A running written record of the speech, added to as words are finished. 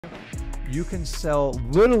You can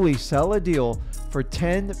literally sell a deal for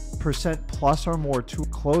 10% plus or more to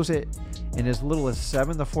close it in as little as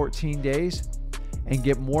 7 to 14 days and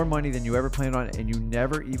get more money than you ever planned on, and you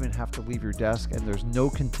never even have to leave your desk, and there's no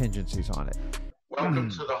contingencies on it. Welcome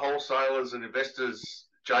to the Wholesalers and Investors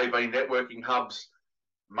JB Networking Hub's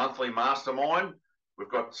monthly mastermind. We've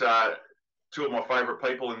got two of my favourite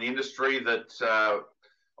people in the industry that I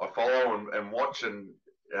follow and watch and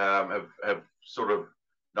have sort of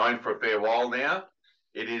known for a fair while now.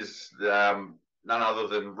 It is none other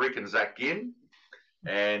than Rick and Zach Ginn.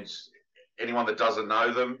 And anyone that doesn't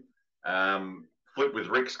know them, Flip with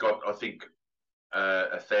Rick's got, I think,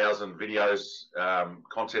 1,000 videos,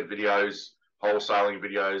 content videos, wholesaling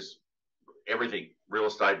videos, everything, real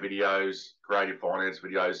estate videos, creative finance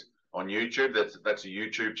videos on YouTube. That's a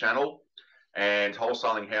YouTube channel. And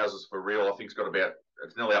Wholesaling Houses for Real, I think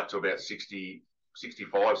it's nearly up to about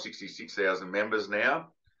 66,000 members now.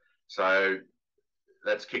 So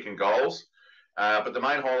that's kicking goals. But the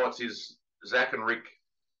main highlights is Zach and Rick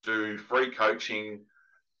do free coaching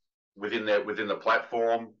within the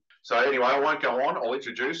platform. So anyway, I won't go on. I'll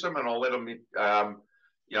introduce them and I'll let them,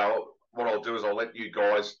 what I'll do is I'll let you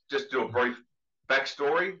guys just do a brief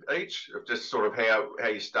backstory each of just sort of how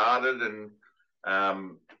you started and,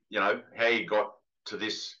 how you got to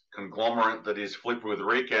this conglomerate that is Flip with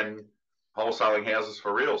Rick and Wholesaling Houses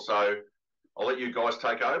for Real. So I'll let you guys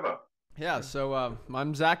take over. Yeah, so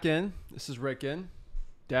I'm Zach Ginn. This is Rick Ginn,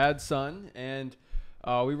 Dad, son, and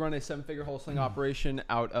we run a 7-figure wholesaling operation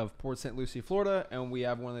out of Port St. Lucie, Florida, and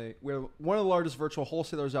we're one of the largest virtual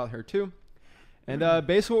wholesalers out here too. And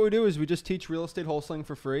basically what we do is we just teach real estate wholesaling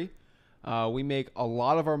for free. We make a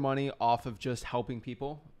lot of our money off of just helping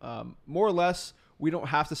people. More or less, we don't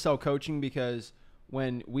have to sell coaching because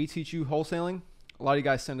when we teach you wholesaling, a lot of you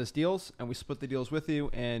guys send us deals and we split the deals with you.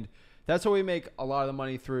 And that's how we make a lot of the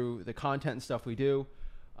money through the content and stuff we do.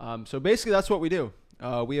 So basically that's what we do.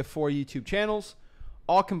 We have 4 YouTube channels,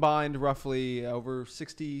 all combined roughly over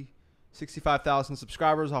 65,000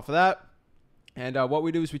 subscribers off of that. And what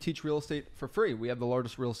we do is we teach real estate for free. We have the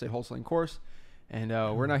largest real estate wholesaling course. And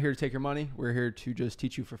we're not here to take your money. We're here to just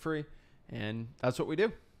teach you for free. And that's what we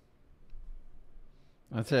do.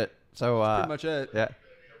 That's it. So that's pretty much it. Yeah.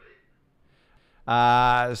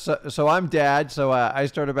 So I'm Dad. So I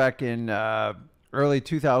started back in early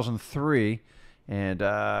 2003 and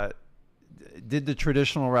did the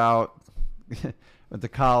traditional route. Went to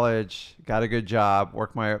college, got a good job,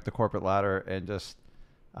 worked my way up the corporate ladder, and just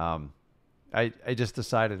I just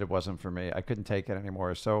decided it wasn't for me. I couldn't take it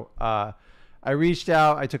anymore. So I reached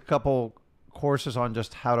out. I took a couple courses on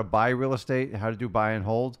just how to buy real estate, how to do buy and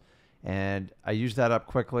hold. And I used that up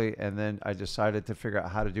quickly. And then I decided to figure out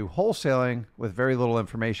how to do wholesaling with very little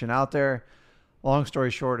information out there. Long story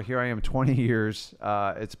short, here I am 20 years.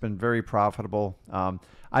 It's been very profitable.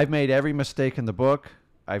 I've made every mistake in the book.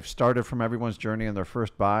 I've started from everyone's journey on their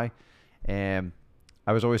first buy. And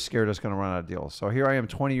I was always scared I was going to run out of deals. So here I am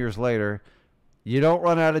 20 years later. You don't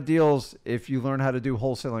run out of deals if you learn how to do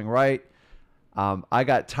wholesaling right. I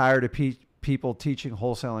got tired of people teaching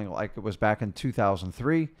wholesaling like it was back in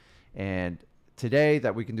 2003. And today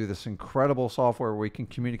that we can do this incredible software where we can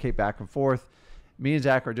communicate back and forth, me and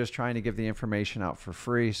Zach are just trying to give the information out for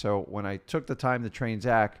free. So when I took the time to train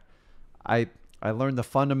Zach, I learned the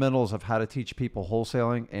fundamentals of how to teach people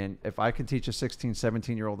wholesaling. And if I can teach a 16,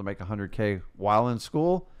 17-year-old to make $100K while in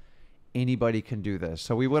school, anybody can do this.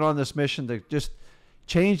 So we went on this mission to just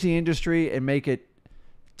change the industry and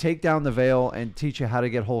take down the veil and teach you how to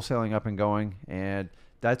get wholesaling up and going. And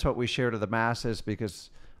that's what we share to the masses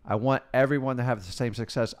because I want everyone to have the same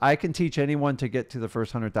success. I can teach anyone to get to the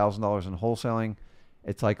first $100,000 in wholesaling.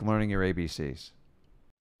 It's like learning your ABCs.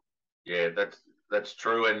 Yeah, that's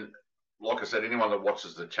true. And like I said, anyone that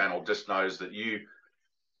watches the channel just knows that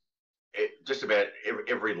just about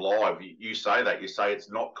every live, you say that. You say it's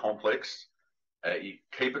not complex. You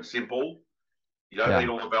keep it simple. You don't need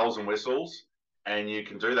all the bells and whistles. And you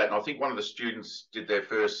can do that. And I think one of the students did their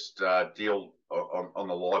first deal on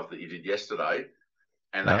the live that you did yesterday,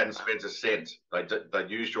 and they hadn't spent a cent. They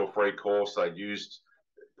used your free course. They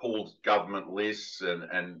pulled government lists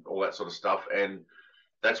and all that sort of stuff. And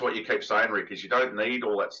that's what you keep saying, Rick, is you don't need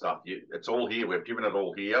all that stuff. It's all here. We've given it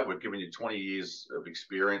all here. We've given you 20 years of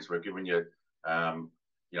experience. We've given you,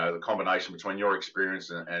 the combination between your experience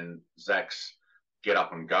and Zach's get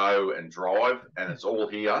up and go and drive, and it's all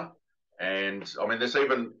here. And I mean, there's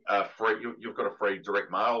even you've got a free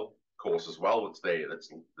direct mail course as well that's there,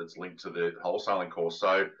 that's linked to the wholesaling course.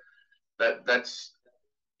 So that's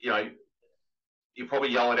you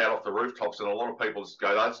probably yell it out off the rooftops, and a lot of people just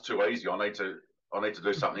go, that's too easy. I I need to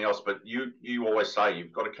do something else. But you always say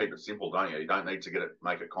you've got to keep it simple, don't you? You don't need to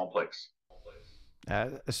make it complex.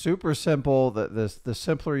 Super simple. The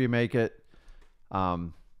simpler you make it.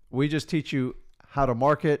 We just teach you how to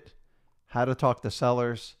market, how to talk to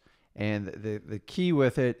sellers. And the key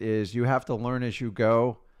with it is you have to learn as you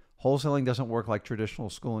go. Wholesaling doesn't work like traditional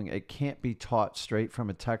schooling. It can't be taught straight from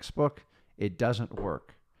a textbook. It doesn't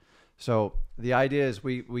work. So the idea is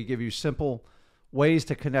we give you simple ways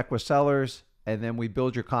to connect with sellers, and then we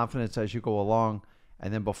build your confidence as you go along.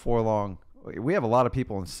 And then before long, we have a lot of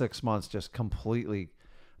people in 6 months just completely,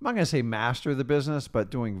 I'm not going to say master the business, but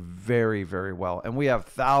doing very, very well. And we have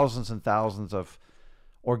thousands and thousands of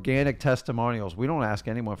organic testimonials. We don't ask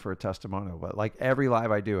anyone for a testimonial, but like every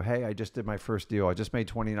live I do, hey, I just did my first deal. I just made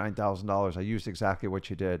 $29,000. I used exactly what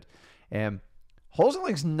you did. And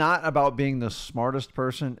wholesaling's not about being the smartest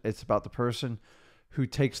person. It's about the person who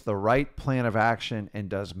takes the right plan of action and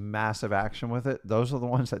does massive action with it. Those are the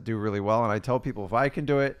ones that do really well. And I tell people, if I can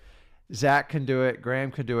do it, Zach can do it,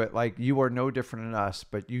 Graham can do it. Like, you are no different than us,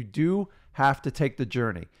 but you do have to take the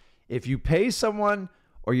journey. If you pay someone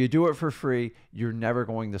or you do it for free, you're never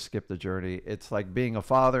going to skip the journey. It's like being a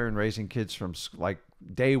father and raising kids from like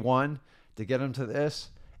day one to get them to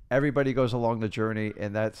this. Everybody goes along the journey,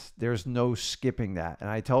 and there's no skipping that. And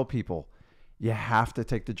I tell people, you have to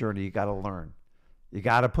take the journey. You got to learn. You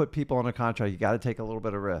got to put people on a contract. You got to take a little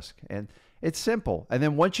bit of risk. And it's simple. And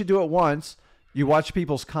then once you do it once, you watch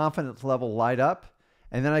people's confidence level light up.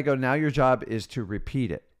 And then I go, now your job is to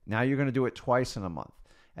repeat it. Now you're going to do it twice in a month.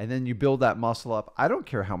 And then you build that muscle up. I don't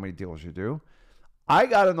care how many deals you do. I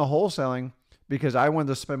got into wholesaling because I wanted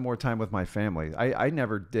to spend more time with my family. I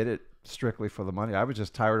never did it strictly for the money. I was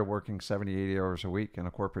just tired of working 70, 80 hours a week in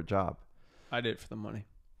a corporate job. I did it for the money.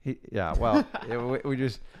 Yeah, well, we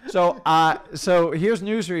just so here's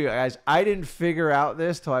news for you guys. I didn't figure out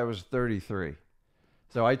this till I was 33.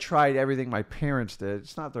 So I tried everything my parents did.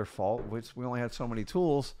 It's not their fault. We only had so many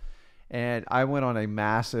tools, and I went on a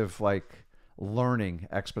massive learning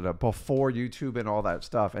expedite before YouTube and all that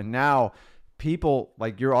stuff. And now people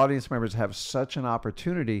like your audience members have such an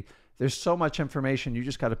opportunity. There's so much information. You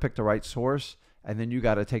just got to pick the right source, and then you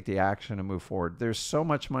got to take the action and move forward. There's so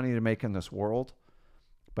much money to make in this world.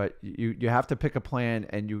 But you have to pick a plan,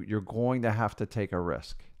 and you're going to have to take a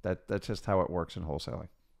risk. That's just how it works in wholesaling.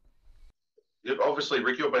 Obviously,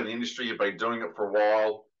 Rick, you've been in the industry. You've been doing it for a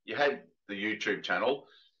while. You had the YouTube channel.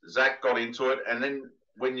 Zach got into it. And then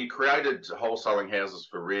when you created Wholesaling Houses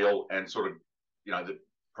for Real and sort of,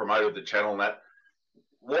 promoted the channel and that,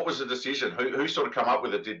 what was the decision? Who sort of come up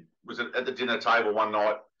with it? Was it at the dinner table one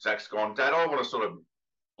night, Zach's gone, Dad, I want to sort of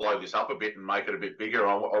blow this up a bit and make it a bit bigger.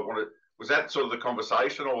 I want to... Was that sort of the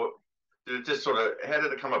conversation, or did it just how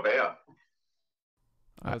did it come about?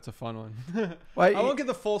 That's a fun one. I won't get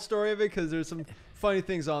the full story of it because there's some funny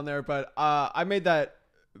things on there, but I made that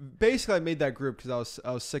group because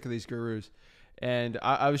I was sick of these gurus, and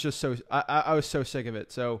I was just I was so sick of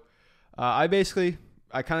it. So I kind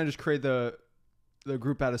of just created the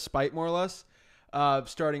group out of spite, more or less.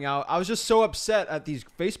 Starting out, I was just so upset at these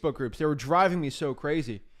Facebook groups. They were driving me so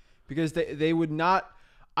crazy because they would not.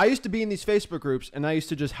 I used to be in these Facebook groups, and I used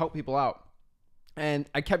to just help people out. And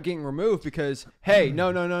I kept getting removed because, hey,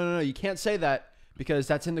 no, you can't say that because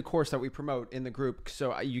that's in the course that we promote in the group.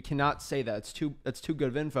 So you cannot say that. That's too good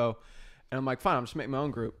of info. And I'm like, fine, I'm just making my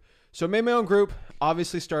own group. So I made my own group,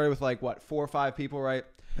 obviously started with 4 or 5 people, right?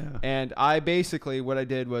 Yeah. And I basically, what I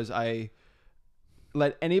did was I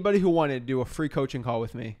let anybody who wanted do a free coaching call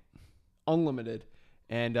with me, unlimited.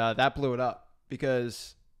 And that blew it up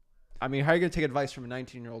because... how are you going to take advice from a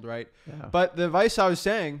 19-year-old, right? Yeah. But the advice I was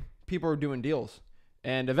saying, people were doing deals.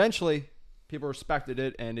 And eventually, people respected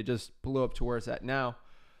it, and it just blew up to where it's at now.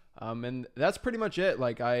 And that's pretty much it.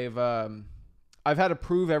 I've had to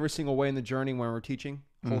prove every single way in the journey when we're teaching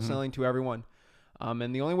wholesaling to everyone.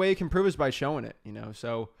 And the only way you can prove is by showing it,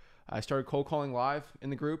 So I started cold calling live in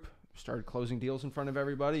the group, started closing deals in front of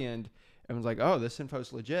everybody, and everyone's like, oh, this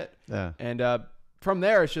info's legit. Yeah. And from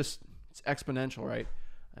there, it's exponential, right?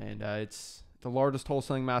 And it's the largest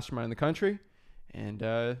wholesaling mastermind in the country, and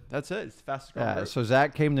that's it. It's the fastest growing. Yeah. So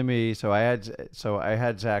Zach came to me. So I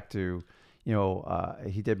had Zach do,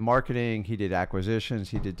 he did marketing, he did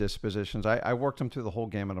acquisitions, he did dispositions. I worked him through the whole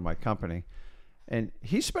gamut of my company, and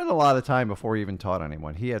he spent a lot of time before he even taught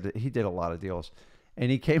anyone. He did a lot of deals, and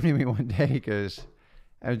he came to me one day because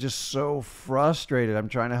I was just so frustrated. I'm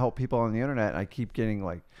trying to help people on the internet, and I keep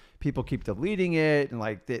getting people keep deleting it,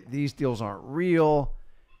 and these deals aren't real.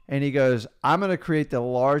 And he goes, I'm going to create the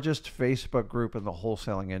largest Facebook group in the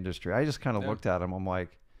wholesaling industry. I just kind of looked at him. I'm like,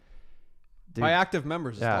 dude, my active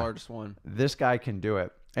members is the largest one. This guy can do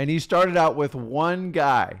it. And he started out with one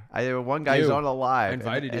guy. One guy's on the live. I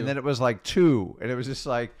invited you. And then it was like 2. And it was just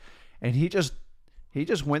like, and he just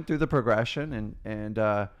went through the progression. And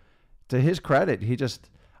to his credit,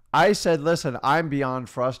 I said, listen, I'm beyond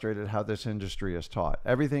frustrated how this industry is taught.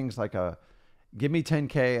 Everything's like give me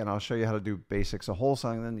 10K and I'll show you how to do basics of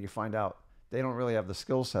wholesaling. And then you find out they don't really have the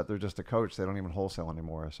skill set. They're just a coach. They don't even wholesale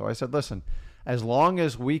anymore. So I said, listen, as long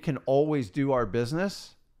as we can always do our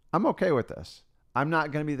business, I'm okay with this. I'm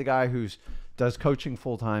not going to be the guy who does coaching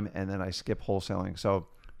full time and then I skip wholesaling. So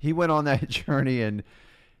he went on that journey and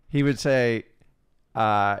he would say,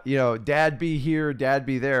 Dad be here, Dad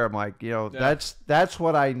be there. I'm like, that's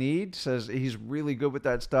what I need. Says he's really good with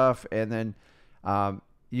that stuff. And then,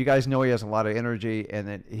 you guys know he has a lot of energy. And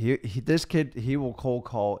then this kid, he will cold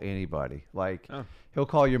call anybody. Like he'll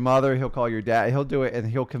call your mother, he'll call your dad, he'll do it and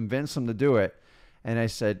he'll convince them to do it. And I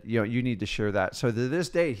said, you need to share that. So to this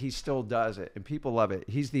day, he still does it and people love it.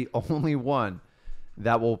 He's the only one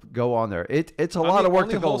that will go on there. It's a lot of work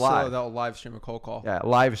to go live. That will live stream a cold call. Yeah,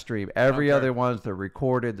 live stream. Every other ones, they're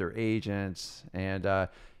recorded, they're agents. And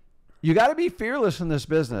you got to be fearless in this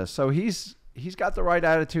business. So he's got the right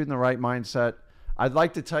attitude and the right mindset. I'd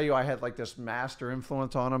like to tell you I had like this master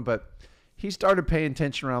influence on him, but he started paying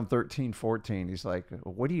attention around 13, 14. He's like,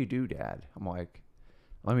 what do you do, Dad? I'm like,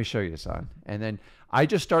 let me show you, son. And then I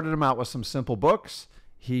just started him out with some simple books.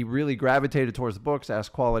 He really gravitated towards the books,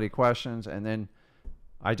 asked quality questions. And then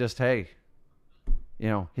I just, he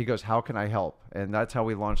goes, how can I help? And that's how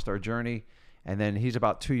we launched our journey. And then he's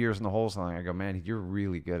about 2 years in the wholesaling. I go, man, you're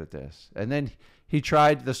really good at this. And then he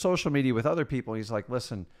tried the social media with other people. He's like,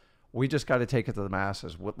 listen, we just got to take it to the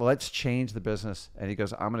masses. Let's change the business. And he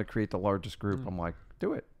goes, I'm going to create the largest group. I'm like,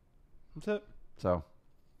 do it. That's it. So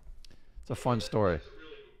it's a fun story.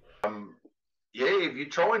 If you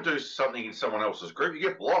try and do something in someone else's group, you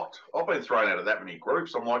get blocked. I've been thrown out of that many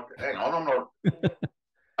groups. I'm like, hang on, I'm not.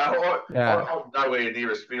 I'm nowhere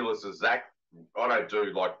near as fearless as Zach. I don't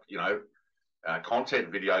do content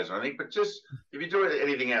videos or anything. But just if you do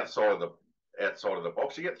anything outside of the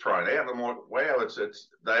box, you get thrown out. I'm like, wow,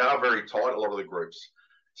 they are very tight. A lot of the groups.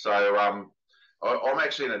 So I'm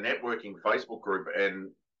actually in a networking Facebook group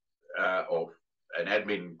and or an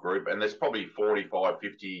admin group, and there's probably 45,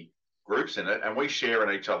 50 groups in it, and we share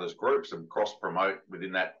in each other's groups and cross promote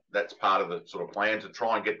within that. That's part of the sort of plan to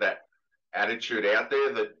try and get that attitude out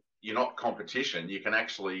there that you're not competition. You can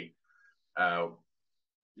actually,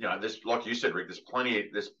 there's, like you said, Rick, there's plenty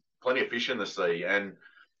of fish in the sea, and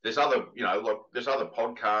there's other, there's other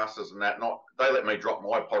podcasters and that. They let me drop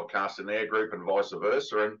my podcast in their group and vice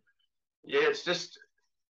versa, and it's just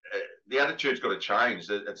the attitude's got to change.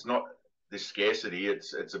 It's not this scarcity.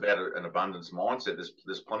 It's about an abundance mindset.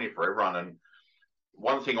 There's plenty for everyone. And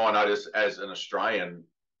one thing I notice as an Australian,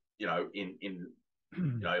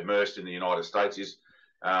 immersed in the United States is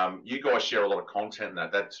you guys share a lot of content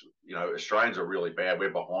and that's Australians are really bad.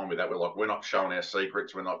 We're behind with that. We're not showing our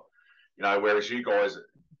secrets. We're not, whereas you guys,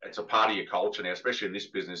 it's a part of your culture now, especially in this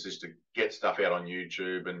business, is to get stuff out on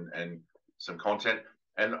YouTube and some content.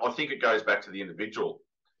 And I think it goes back to the individual.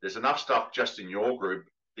 There's enough stuff just in your group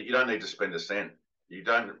that you don't need to spend a cent. You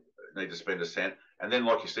don't need to spend a cent. And then,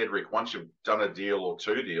 like you said, Rick, once you've done a deal or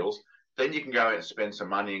 2 deals, then you can go out and spend some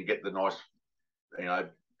money and get the nice,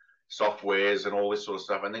 softwares and all this sort of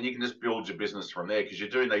stuff. And then you can just build your business from there, because you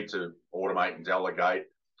do need to automate and delegate.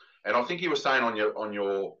 And I think you were saying on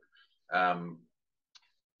your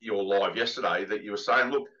live yesterday that you were saying,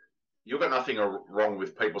 look, you've got nothing wrong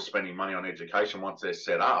with people spending money on education once they're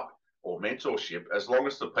set up, or mentorship, as long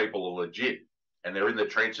as the people are legit and they're in the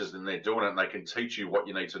trenches and they're doing it and they can teach you what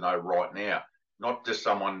you need to know right now, not just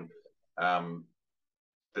someone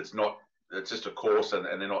it's just a course and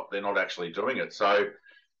they're not actually doing it. So,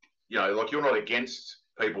 you're not against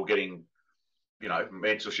people getting,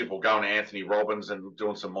 mentorship or going to Anthony Robbins and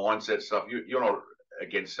doing some mindset stuff. You're not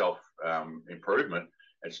against self improvement.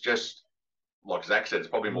 It's just, like Zach said, it's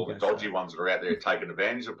probably more the dodgy ones that are out there taking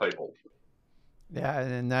advantage of people. Yeah,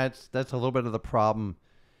 and that's a little bit of the problem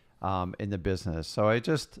in the business. So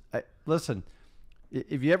listen,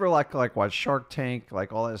 if you ever like watch Shark Tank,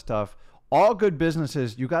 like all that stuff, all good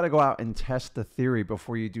businesses, you got to go out and test the theory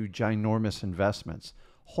before you do ginormous investments.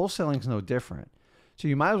 Wholesaling is no different. So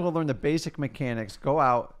you might as well learn the basic mechanics, go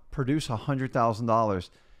out, produce $100,000,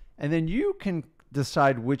 and then you can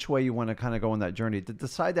decide which way you want to kind of go on that journey. To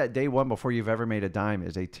decide that day one before you've ever made a dime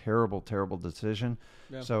is a terrible, terrible decision.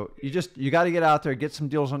 Yeah. So you got to get out there, get some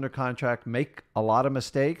deals under contract, make a lot of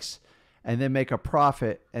mistakes, and then make a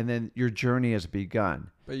profit, and then your journey has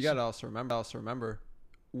begun. But you got to also remember,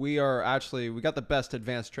 we got the best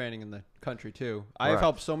advanced training in the country too. I've Correct.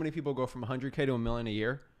 helped so many people go from 100K to $1 million a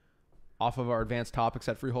year off of our advanced topics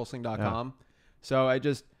at freewholesaling.com. Yeah. So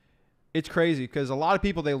it's crazy because a lot of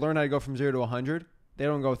people, they learn how to go from 0 to 100. They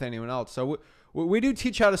don't go with anyone else. So we do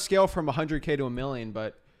teach how to scale from 100K to $1 million,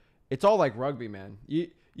 but it's all like rugby, man. You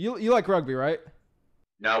like rugby, right?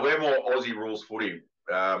 No, we're more Aussie rules footy.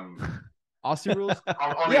 Aussie rules?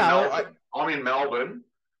 I'm in Melbourne.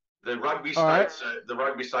 The rugby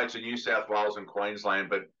states are New South Wales and Queensland,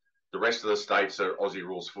 but the rest of the states are Aussie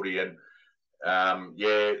rules footy. And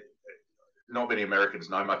not many Americans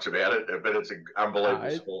know much about it, but it's an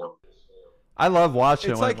unbelievable sport. I love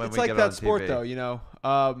watching it's when like we it's get like on that TV. sport though, you know.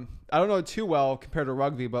 I don't know too well compared to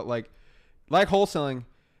rugby, but like wholesaling,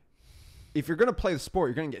 if you're gonna play the sport,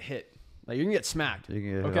 you're gonna get hit. Like you're gonna get smacked. You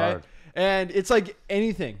can get hard. And it's like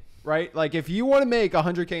anything, right? Like if you want to make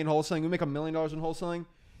 100K in wholesaling, you make $1 million in wholesaling,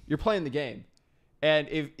 you're playing the game. And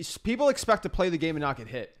if people expect to play the game and not get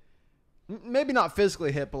hit, maybe not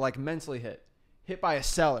physically hit, but like mentally hit by a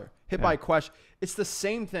seller, hit by a question, it's the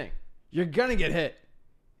same thing. You're gonna get hit.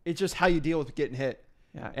 It's just how you deal with getting hit.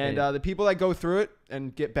 Yeah, and the people that go through it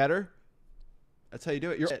and get better, that's how you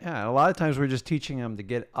do it. A lot of times we're just teaching them to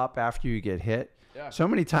get up after you get hit. Yeah. So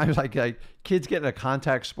many times, like kids get in a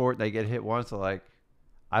contact sport, they get hit once, they're like,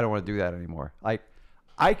 I don't want to do that anymore. Like,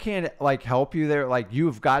 I can't like help you there. Like,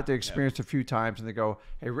 you've got to experience a few times, and they go,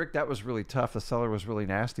 hey, Rick, that was really tough. The seller was really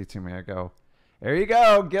nasty to me. I go, there you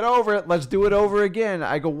go. Get over it. Let's do it over again.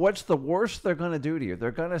 I go, what's the worst they're going to do to you?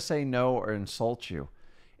 They're going to say no or insult you.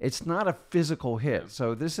 It's not a physical hit.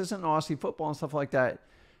 So this isn't Aussie football and stuff like that.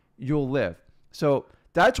 You'll live. So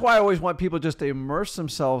that's why I always want people just to immerse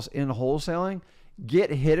themselves in wholesaling, get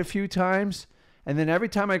hit a few times, and then every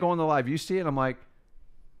time I go on the live, you see it, I'm like,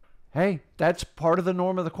 hey, that's part of the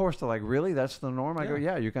norm of the course. They're like, really? That's the norm? I go,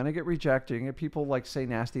 yeah, you're going to get rejected. You're going to get people like say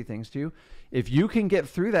nasty things to you. If you can get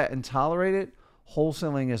through that and tolerate it,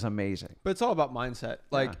 wholesaling is amazing. But it's all about mindset.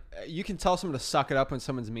 Like you can tell someone to suck it up when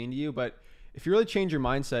someone's mean to you, but if you really change your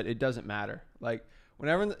mindset, it doesn't matter. Like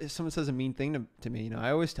whenever someone says a mean thing to me, you know,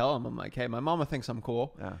 I always tell them, I'm like, hey, my mama thinks I'm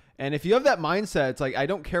cool. Yeah. And if you have that mindset, it's like, I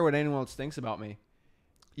don't care what anyone else thinks about me.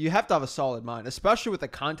 You have to have a solid mind, especially with the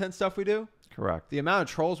content stuff we do. Correct. The amount of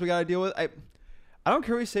trolls we got to deal with. I don't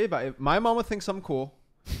care what you say about it. My mama thinks I'm cool.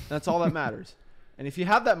 That's all that matters. And if you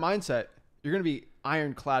have that mindset, you're going to be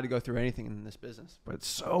ironclad to go through anything in this business. But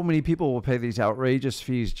so many people will pay these outrageous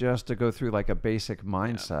fees just to go through like a basic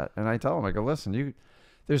mindset. And I tell them, I go, listen,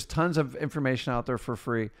 there's tons of information out there for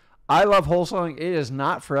free. I love wholesaling. It is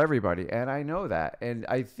not for everybody. And I know that. And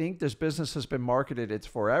I think this business has been marketed. It's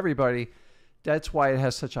for everybody. That's why it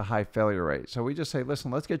has such a high failure rate. So we just say,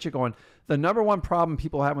 listen, let's get you going. The number one problem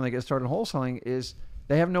people have when they get started in wholesaling is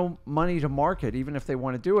they have no money to market, even if they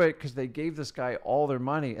want to do it, because they gave this guy all their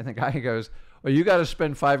money. And the guy goes, well, you got to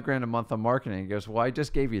spend $5,000 a month on marketing. He goes, well, I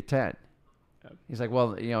just gave you 10. Yep. He's like,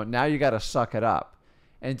 well, now you got to suck it up.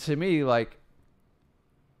 And to me, like,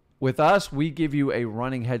 with us, we give you a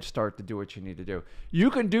running head start to do what you need to do.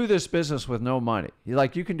 You can do this business with no money. You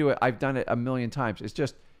can do it. I've done it a million times. It's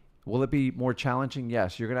just, will it be more challenging?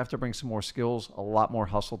 Yes. You're going to have to bring some more skills, a lot more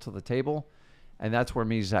hustle to the table. And that's where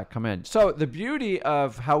me and Zach come in. So the beauty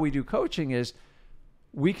of how we do coaching is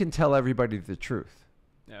we can tell everybody the truth.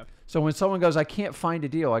 Yeah. So when someone goes, I can't find a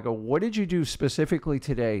deal, I go, what did you do specifically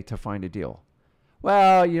today to find a deal?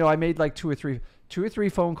 Well, I made like two or three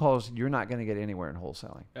phone calls. You're not going to get anywhere in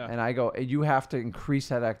wholesaling. Yeah. And I go, you have to increase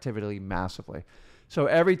that activity massively. So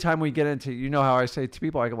every time we get into, how I say to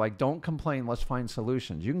people, I go like, don't complain. Let's find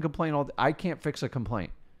solutions. You can complain I can't fix a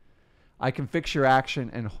complaint. I can fix your action,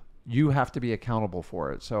 and you have to be accountable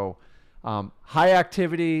for it. So high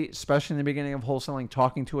activity, especially in the beginning of wholesaling,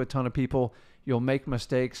 talking to a ton of people, you'll make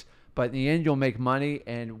mistakes, but in the end, you'll make money.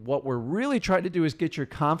 And what we're really trying to do is get your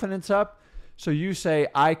confidence up. So you say,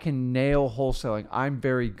 I can nail wholesaling. I'm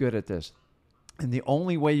very good at this. And the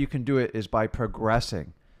only way you can do it is by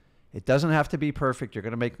progressing. It doesn't have to be perfect. You're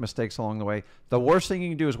going to make mistakes along the way. The worst thing you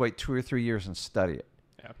can do is wait 2 or 3 years and study it.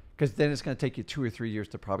 Because then it's going to take you 2 or 3 years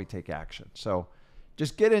to probably take action. So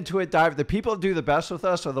just get into it, dive. The people that do the best with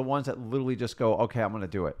us are the ones that literally just go, okay, I'm going to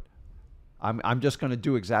do it. I'm just going to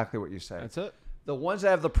do exactly what you say. That's it. The ones that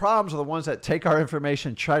have the problems are the ones that take our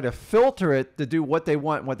information, try to filter it to do what they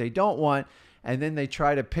want and what they don't want, and then they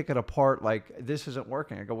try to pick it apart like, this isn't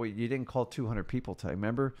working. I go, well, you didn't call 200 people today.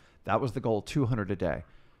 Remember? That was the goal, 200 a day.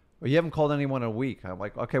 Well, you haven't called anyone in a week. I'm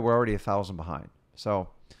like, okay, we're already 1,000 behind. So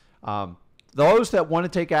those that want to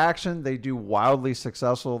take action, they do wildly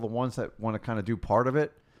successful. The ones that want to kind of do part of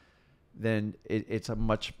it, then it's a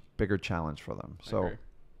much bigger challenge for them. So,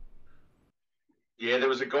 Yeah, there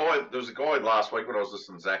was a guy. There was a guy last week when I was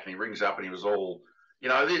listening to Zach, and he rings up and he was all,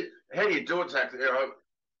 how do you do it, Zach?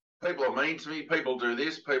 People are mean to me. People do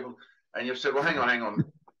this. People, and you've said, well, hang on.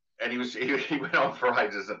 And he went on for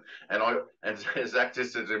ages, and Zach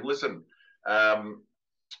just said to him, listen, have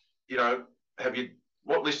you,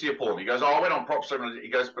 what list are you pulling? He goes, oh, I went on PropStream. He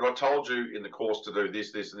goes, but I told you in the course to do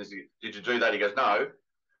this, this, and this. Did you do that? He goes, no.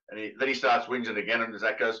 And then he starts whinging again, and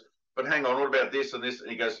Zach goes, but hang on, what about this and this?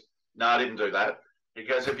 And he goes, no, I didn't do that. He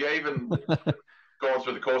goes, have you even gone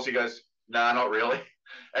through the course? He goes, no, not really.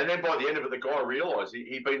 And then by the end of it, the guy realised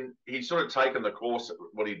he'd sort of taken the course,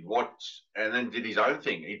 what he'd watched, and then did his own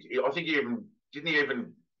thing. I think he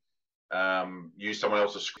didn't use someone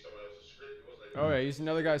else's script. Oh yeah, he's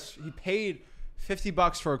another guy. He paid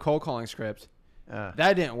 $50 for a cold calling script.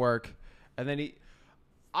 That didn't work. And then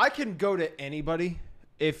I can go to anybody.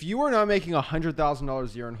 If you are not making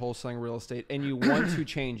 $100,000 a year in wholesaling real estate and you want to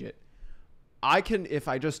change it, if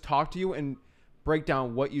I just talk to you and break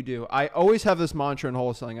down what you do. I always have this mantra in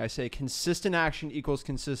wholesaling. I say consistent action equals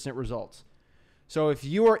consistent results. So if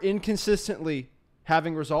you are inconsistently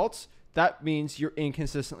having results, that means you're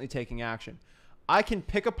inconsistently taking action. I can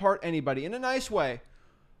pick apart anybody in a nice way.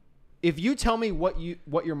 If you tell me what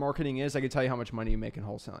your marketing is, I can tell you how much money you make in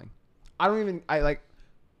wholesaling.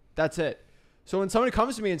 That's it. So when somebody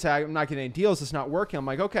comes to me and says, I'm not getting any deals, it's not working, I'm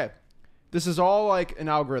like, okay, this is all like an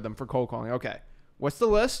algorithm for cold calling. Okay, what's the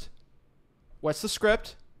list? What's the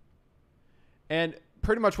script? And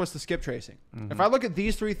pretty much what's the skip tracing? Mm-hmm. If I look at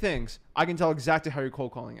these three things, I can tell exactly how your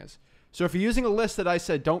cold calling is. So if you're using a list that I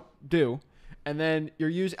said don't do, and then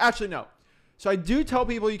actually no. So I do tell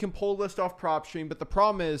people you can pull a list off PropStream, but the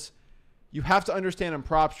problem is you have to understand on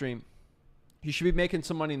PropStream, you should be making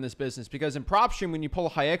some money in this business, because in PropStream, when you pull a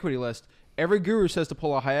high equity list, every guru says to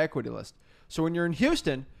pull a high equity list. So when you're in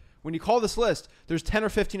Houston, when you call this list, there's 10 or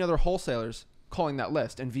 15 other wholesalers calling that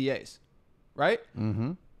list and VAs. Right?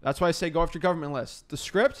 Mm-hmm. That's why I say go after government lists. The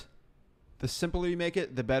script, the simpler you make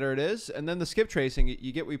it, the better it is. And then the skip tracing,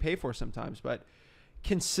 you get what you pay for sometimes. But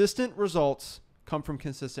consistent results come from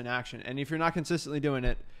consistent action. And if you're not consistently doing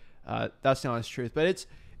it, that's the honest truth. But it's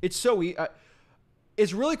so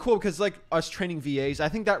it's really cool because like us training VAs, I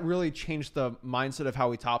think that really changed the mindset of how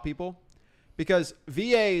we taught people. Because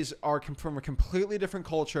VAs are from a completely different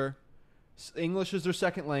culture. English is their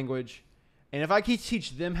second language. And if I can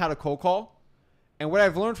teach them how to cold call, and what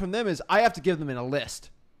I've learned from them is I have to give them in a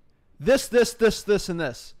list. This, and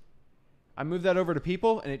this. I moved that over to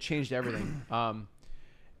people, and it changed everything.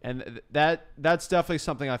 And that's definitely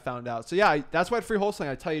something I found out. So, yeah, that's why at Free Wholesaling,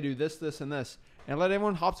 I tell you to do this, and this. And let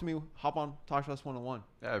everyone hop on, talk to us one-on-one.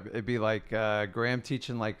 Yeah, it'd be like Graham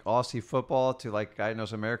teaching like Aussie football to like guy who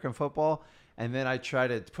knows American football. And then I try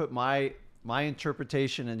to put my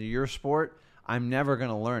interpretation into your sport. I'm never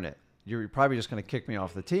going to learn it. You're probably just going to kick me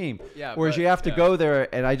off the team. Yeah, whereas you have to go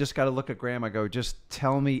there, and I just got to look at Graham. I go, just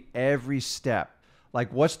tell me every step.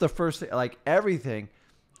 Like, what's the first thing? Like, everything.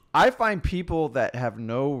 I find people that have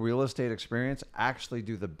no real estate experience actually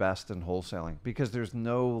do the best in wholesaling because there's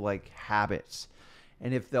no, like, habits.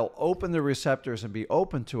 And if they'll open the receptors and be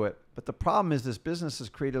open to it. But the problem is this business has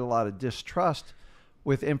created a lot of distrust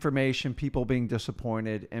with information, people being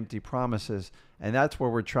disappointed, empty promises. And that's where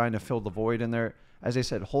we're trying to fill the void in there. As I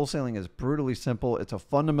said, wholesaling is brutally simple. It's a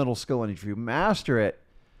fundamental skill. And if you master it,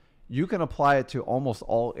 you can apply it to almost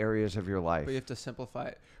all areas of your life. But you have to simplify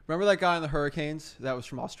it. Remember that guy in the Hurricanes that was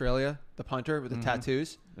from Australia, the punter with the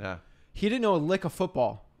tattoos? Yeah. He didn't know a lick of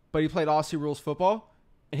football, but he played Aussie rules football,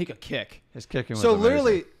 and he could kick. His kicking was so amazing.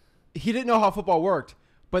 Literally, he didn't know how football worked,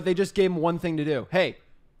 but they just gave him one thing to do. Hey,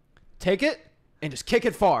 take it and just kick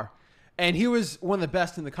it far. And he was one of the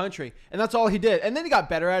best in the country. And that's all he did. And then he got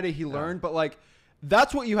better at it. He learned. But, like,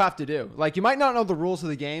 that's what you have to do. Like, you might not know the rules of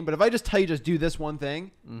the game, but if I just tell you just do this one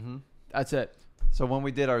thing, that's it. So when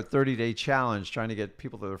we did our 30-day challenge, trying to get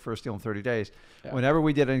people to their first deal in 30 days, whenever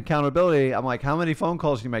we did an accountability, I'm like, how many phone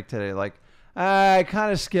calls do you make today? Like, I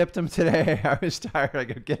kind of skipped them today. I was tired. I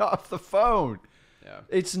go, get off the phone. Yeah.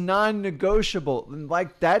 It's non-negotiable.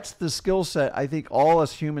 Like, that's the skill set I think all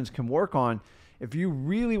us humans can work on. If you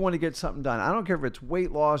really want to get something done, I don't care if it's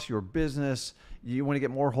weight loss, your business, you want to get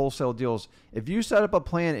more wholesale deals. If you set up a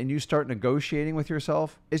plan and you start negotiating with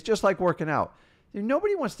yourself, it's just like working out.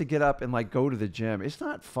 Nobody wants to get up and like go to the gym. It's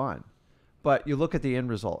not fun. But you look at the end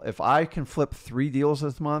result. If I can flip 3 deals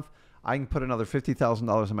this month, I can put another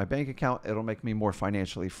 $50,000 in my bank account. It'll make me more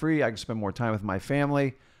financially free. I can spend more time with my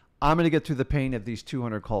family. I'm going to get through the pain of these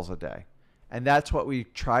 200 calls a day. And that's what we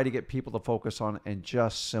try to get people to focus on and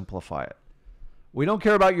just simplify it. We don't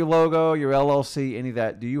care about your logo, your LLC, any of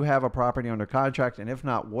that. Do you have a property under contract? And if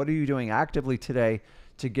not, what are you doing actively today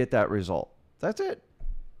to get that result? That's it.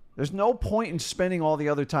 There's no point in spending all the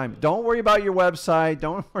other time. Don't worry about your website.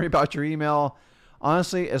 Don't worry about your email.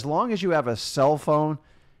 Honestly, as long as you have a cell phone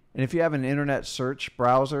and if you have an internet search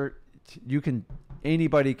browser,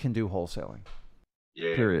 anybody can do wholesaling.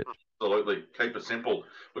 Yeah, period. Absolutely. Keep it simple.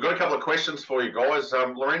 We've got a couple of questions for you guys.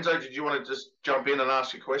 Lorenzo, did you want to just jump in and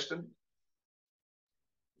ask your question?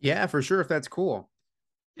 Yeah, for sure, if that's cool.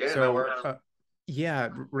 Yeah, So, no worries. yeah,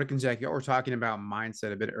 Rick and Zach, y'all were talking about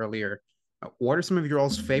mindset a bit earlier. What are some of your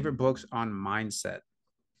all's favorite books on mindset?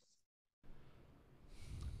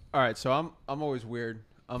 All right, so I'm always weird.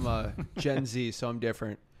 I'm a Gen Z, so I'm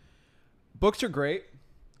different. Books are great.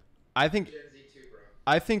 I think Gen Z too, bro.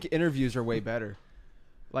 I think interviews are way better.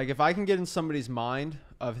 Like if I can get in somebody's mind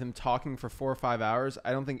of him talking for 4 or 5 hours,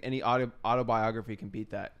 I don't think any autobiography can beat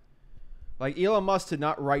that. Like Elon Musk did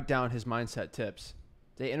not write down his mindset tips.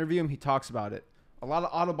 They interview him, he talks about it. A lot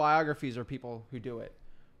of autobiographies are people who do it.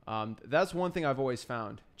 That's one thing I've always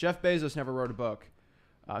found. Jeff Bezos never wrote a book.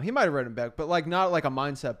 He might have written a book, but like not like a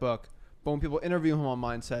mindset book. But when people interview him on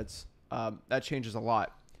mindsets, that changes a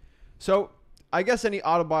lot. So I guess any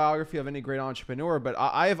autobiography of any great entrepreneur, but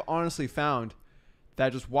I have honestly found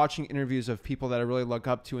that just watching interviews of people that I really look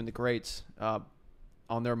up to in the greats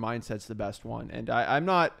on their mindset's the best one. And I'm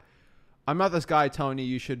not this guy telling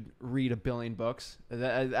you should read 1 billion books.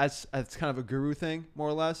 That's kind of a guru thing, more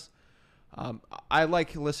or less. I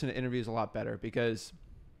like listening to interviews a lot better because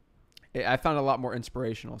I found it a lot more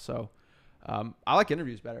inspirational. So I like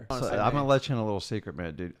interviews better. So I'm going to let you in a little secret,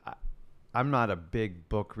 man, dude. I'm not a big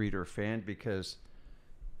book reader fan because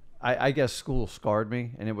I guess school scarred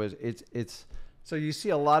me. And it's so you see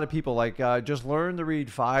a lot of people like just learn to read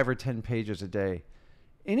 5 or 10 pages a day.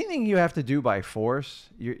 Anything you have to do by force,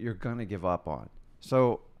 you're going to give up on.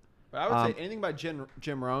 So but I would say anything by Jim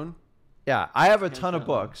Rohn. Yeah, I have a ton of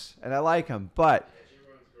books, and I like them. But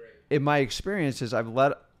in my experiences, I've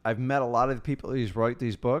met a lot of the people who write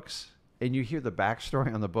these books, and you hear the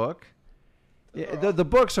backstory on the book. The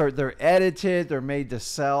books they're edited, they're made to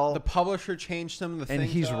sell. The publisher changed them. And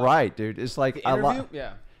he's right, dude. It's like a lot.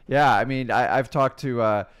 Yeah. I mean, I've talked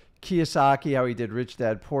to Kiyosaki, how he did Rich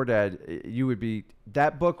Dad Poor Dad.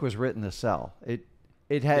 That book was written to sell. It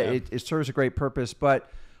serves a great purpose, but.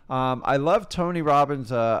 I love Tony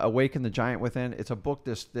Robbins' Awaken the Giant Within. It's a book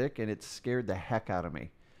this thick, and it scared the heck out of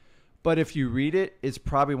me. But if you read it, it's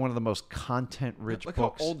probably one of the most content-rich books.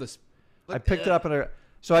 Look how old this. I picked it up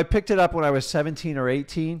I picked it up when I was 17 or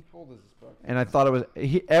 18. How old is this book? And I thought it was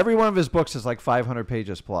every one of his books is like 500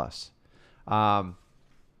 pages plus. But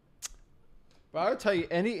I would tell you,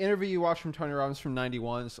 any interview you watch from Tony Robbins from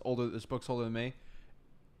 '91, this book's older than me.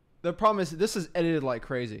 The problem is this is edited like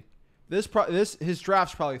crazy. His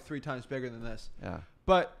draft's probably 3 times bigger than this. Yeah.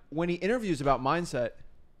 But when he interviews about mindset,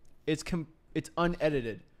 it's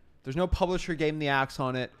unedited. There's no publisher gave him the axe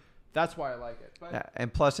on it. That's why I like it. But, yeah,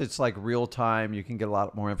 and plus it's like real time. You can get a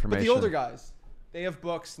lot more information. But the older guys, they have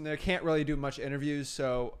books and they can't really do much interviews.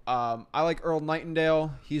 So I like Earl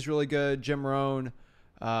Nightingale. He's really good. Jim Rohn,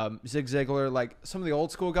 Zig Ziglar. Like some of the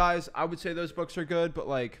old school guys, I would say those books are good. But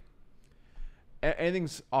like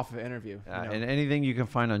anything's off of interview. Yeah, and anything you can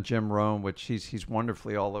find on Jim Rohn, which he's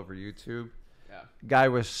wonderfully all over YouTube. Yeah. Guy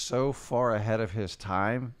was so far ahead of his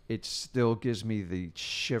time, it still gives me the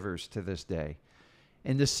shivers to this day.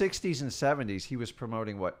 In the 60s and 70s, he was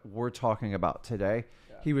promoting what we're talking about today.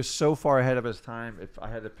 Yeah. He was so far ahead of his time. If I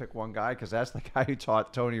had to pick one guy, because that's the guy who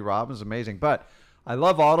taught Tony Robbins, amazing. But I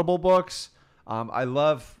love Audible books. I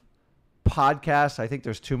love podcasts. I think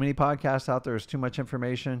there's too many podcasts out there. There's too much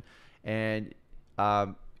information. And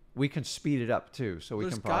we can speed it up too, so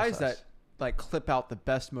there's can process. Guys that like clip out the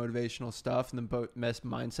best motivational stuff and the best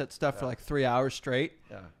mindset stuff for like 3 hours straight.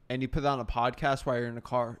 Yeah. And you put that on a podcast while you're in a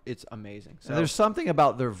car. It's amazing. So there's something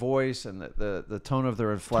about their voice and the tone of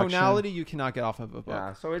their inflection. Tonality you cannot get off of a book.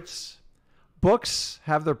 Yeah. So books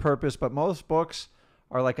have their purpose, but most books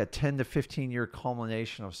are like a 10 to 15 year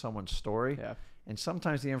culmination of someone's story. Yeah. And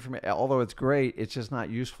sometimes the information, although it's great, it's just not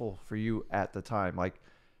useful for you at the time. Like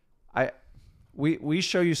we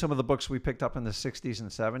show you some of the books we picked up in the 60s and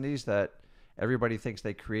 70s that everybody thinks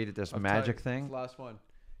they created this magic thing. The last one.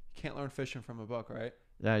 You can't learn fishing from a book, right?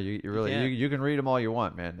 Yeah, you really you can read them all you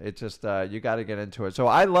want, man. It's just you got to get into it. So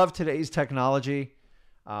I love today's technology.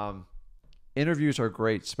 Interviews are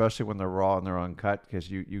great, especially when they're raw and they're uncut, because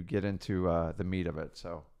you get into the meat of it.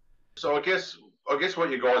 So I guess what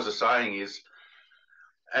you guys are saying is,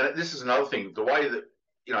 and this is another thing, the way that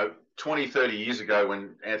 20, 30 years ago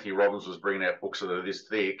when Anthony Robbins was bringing out books that are this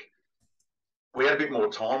thick, we had a bit more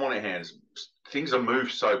time on our hands. Things have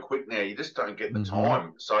moved so quick now, you just don't get the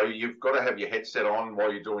time. So you've got to have your headset on while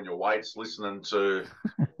you're doing your weights, listening to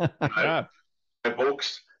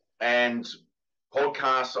books and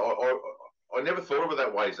podcasts. I never thought of it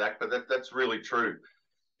that way, Zach, but that's really true.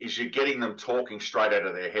 Is you're getting them talking straight out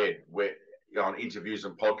of their head, where on interviews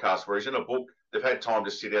and podcasts. Whereas in a book, they've had time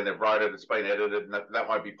to sit down, they've wrote it, it's been edited, and that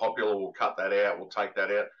won't be popular. We'll cut that out. We'll take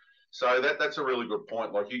that out. So that's a really good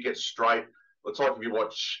point. Like you get straight. It's like if you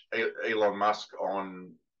watch Elon Musk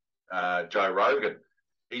on Joe Rogan.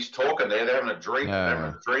 He's talking there. They're having a drink,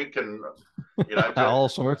 and all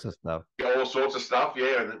sorts of stuff. All sorts of stuff,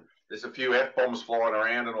 yeah. And there's a few F-bombs flying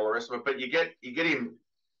around and all the rest of it. But you get him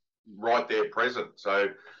right there present. So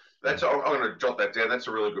I'm going to jot that down. That's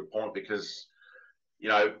a really good point because,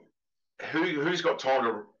 who's got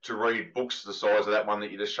time to read books the size of that one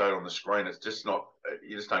that you just showed on the screen? It's just not.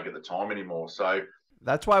 You just don't get the time anymore. So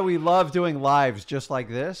that's why we love doing lives just like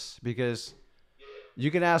this, because you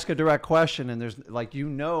can ask a direct question and there's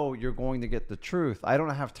you're going to get the truth. I don't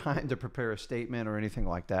have time to prepare a statement or anything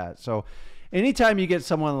like that. So anytime you get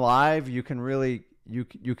someone live, you can really, you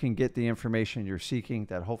can get the information you're seeking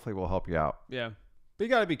that hopefully will help you out. Yeah. But you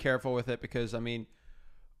got to be careful with it because, I mean,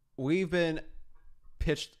 we've been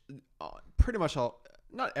pitched pretty much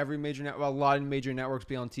not every major network, a lot of major networks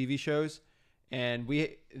be on TV shows. And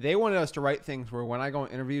they wanted us to write things where when I go on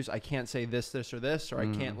interviews, I can't say this, or this, or I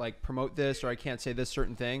can't promote this, or I can't say this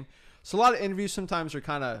certain thing. So a lot of interviews sometimes are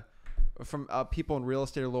kind of from people in real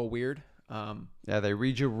estate are a little weird. Yeah, they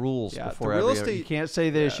read your rules before every estate. You can't say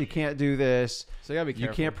this, you can't do this. So you gotta be careful.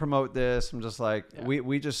 You can't promote this. I'm just like,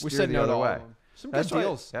 we just steer said the no other to way. Some good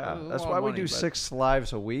deals. Yeah, that's why we do 6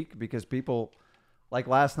 lives a week, because people, like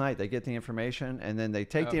last night, they get the information and then they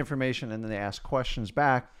take the information and then they ask questions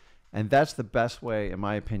back. And that's the best way, in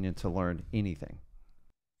my opinion, to learn anything.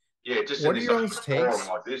 Yeah, just what are your takes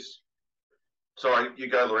like this? Sorry, you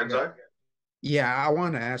go, Lorenzo. Yeah, I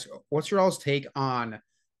want to ask, what's your all's take on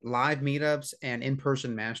live meetups and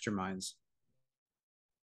in-person masterminds?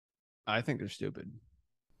 I think they're stupid.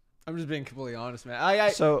 I'm just being completely honest,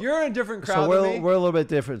 man. So you're in a different crowd. So than me. We're a little bit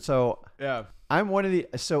different. So yeah, I'm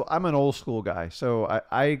an old school guy. So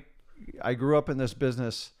I grew up in this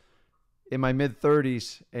business in my mid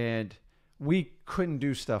 30s, and we couldn't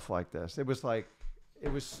do stuff like this. It was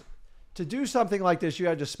to do something like this, you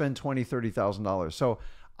had to spend $20,000, $30,000. So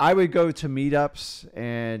I would go to meetups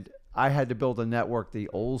and I had to build a network the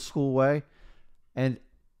old school way. And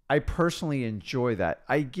I personally enjoy that.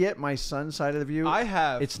 I get my son's side of the view.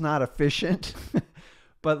 It's not efficient,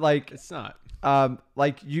 but it's not.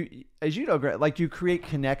 As you know, Grant, you create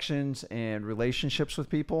connections and relationships with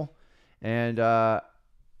people. And,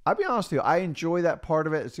 I'll be honest with you, I enjoy that part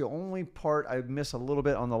of it. It's the only part I miss a little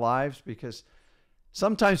bit on the lives, because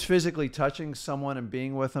sometimes physically touching someone and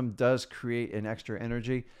being with them does create an extra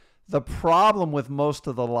energy. The problem with most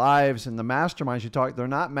of the lives and the masterminds you talk, they're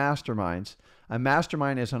not masterminds. A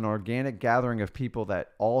mastermind is an organic gathering of people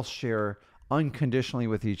that all share unconditionally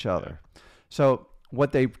with each other. So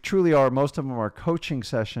what they truly are, most of them are coaching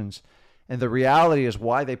sessions. And the reality is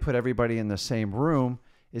why they put everybody in the same room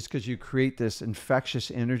is because you create this infectious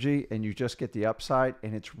energy and you just get the upside,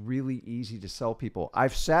 and it's really easy to sell people.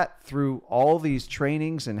 I've sat through all these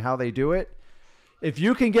trainings and how they do it. If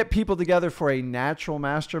you can get people together for a natural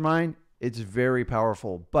mastermind, it's very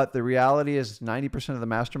powerful. But the reality is 90% of the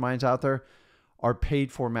masterminds out there are paid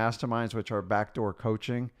for masterminds, which are backdoor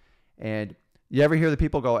coaching. And you ever hear the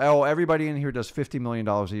people go, oh, everybody in here does $50 million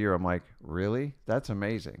a year. I'm like, really? That's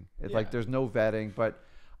amazing. It's like there's no vetting, but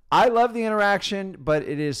I love the interaction, but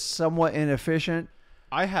it is somewhat inefficient.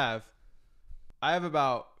 I have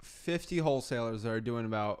about 50 wholesalers that are doing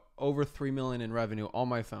about over $3 million in revenue on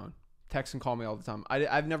my phone. Text and call me all the time.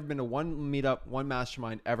 I've never been to one meetup, one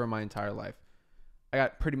mastermind ever in my entire life. I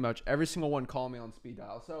got pretty much every single one calling me on speed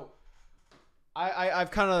dial. So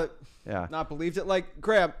I've kind of not believed it. Like,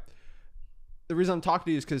 Graham, the reason I'm talking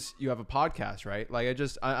to you is because you have a podcast, right?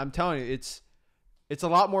 I'm telling you, it's a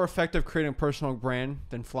lot more effective creating a personal brand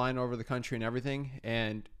than flying over the country and everything.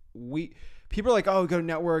 And people are like, oh, go to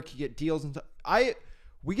network, you get deals and stuff.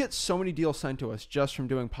 We get so many deals sent to us just from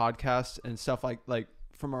doing podcasts and stuff like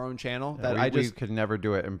from our own channel that we could never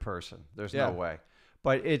do it in person. There's no way.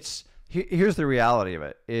 But here's the reality of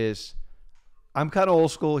it is I'm kind of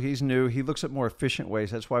old school. He's new. He looks at more efficient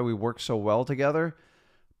ways. That's why we work so well together.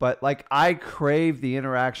 But I crave the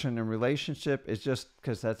interaction and relationship. It's just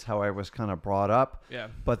because that's how I was kind of brought up. Yeah.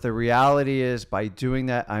 But the reality is by doing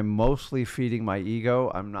that, I'm mostly feeding my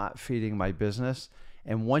ego. I'm not feeding my business.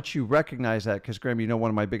 And once you recognize that, because Graham, one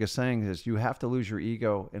of my biggest sayings is you have to lose your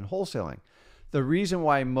ego in wholesaling. The reason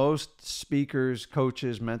why most speakers,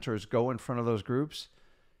 coaches, mentors go in front of those groups,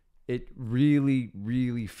 it really,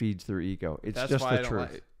 really feeds their ego. It's just the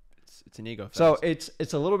truth. It's an ego. So fest.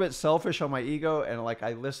 it's a little bit selfish on my ego, and like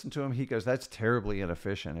I listen to him, he goes, "That's terribly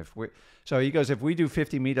inefficient." He goes, "If we do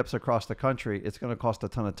 50 meetups across the country, it's going to cost a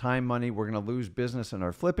ton of time, money. We're going to lose business in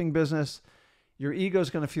our flipping business. Your ego's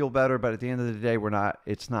going to feel better, but at the end of the day,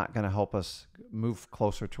 it's not going to help us move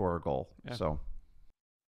closer to our goal." Yeah. So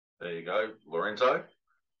there you go, Lorenzo.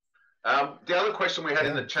 The other question we had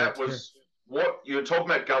in the chat was, what you were talking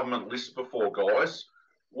about government lists before, guys.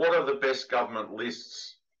 What are the best government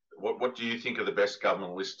lists? What do you think are the best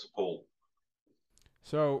government lists to pull?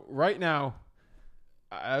 So right now,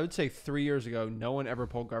 I would say 3 years ago, no one ever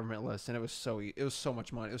pulled government lists, and it was so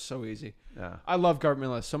much money. It was so easy. Yeah. I love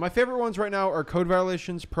government lists. So my favorite ones right now are code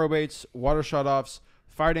violations, probates, water shutoffs,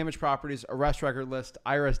 fire damage properties, arrest record list,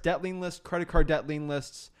 IRS debt lien list, credit card debt lien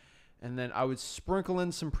lists, and then I would sprinkle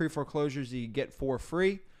in some pre-foreclosures that you get for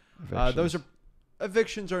free.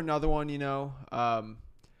 Evictions are another one.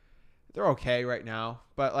 They're okay right now,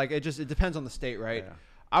 but like it depends on the state, right? Yeah.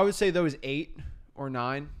 I would say those 8 or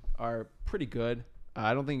 9 are pretty good.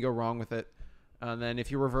 I don't think you go wrong with it. And then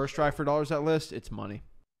if you reverse drive for dollars that list, it's money.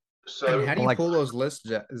 So and how do you pull those lists,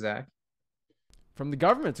 Zach? From the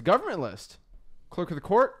government. It's a government list. Clerk of the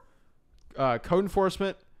court, code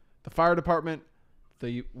enforcement, the fire department,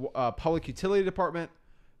 the public utility department.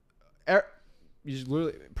 You just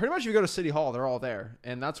literally, pretty much if you go to City Hall, they're all there.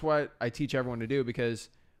 And that's what I teach everyone to do, because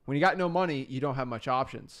when you got no money, you don't have much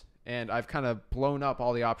options. And I've kind of blown up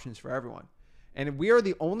all the options for everyone. And we are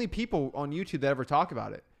the only people on YouTube that ever talk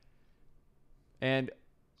about it. And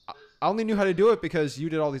I only knew how to do it because you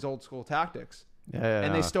did all these old school tactics.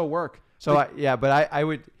 And they still work. So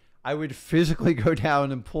I would physically go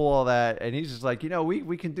down and pull all that. And he's just like,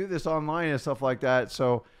 we can do this online and stuff like that.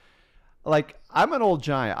 So like, I'm an old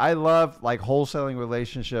giant. I love like wholesaling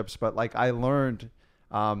relationships, but like I learned,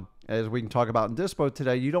 as we can talk about in Dispo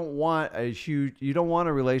today, you don't want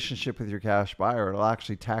a relationship with your cash buyer. It'll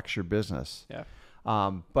actually tax your business. Yeah.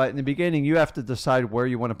 But in the beginning, you have to decide where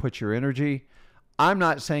you want to put your energy. I'm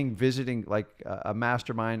not saying visiting like a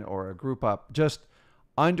mastermind or a group up. Just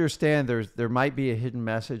understand there might be a hidden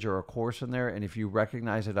message or a course in there, and if you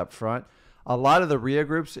recognize it up front, a lot of the RIA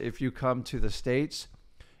groups, if you come to the States,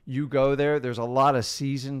 you go there's a lot of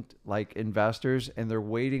seasoned like investors, and they're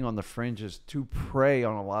waiting on the fringes to prey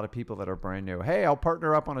on a lot of people that are brand new. Hey, I'll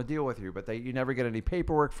partner up on a deal with you, but you never get any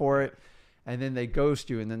paperwork for it, and then they ghost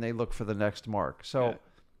you, and then they look for the next mark. So yeah.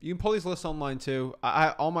 You can pull these lists online too.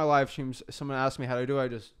 All my live streams, someone asks me how to do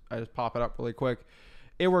it, I just pop it up really quick.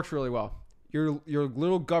 It works really well. Your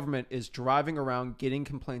little government is driving around getting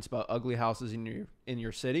complaints about ugly houses in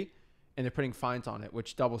your city, and they're putting fines on it,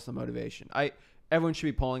 which doubles the motivation. Everyone should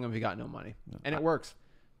be pulling them if you got no money, and it works.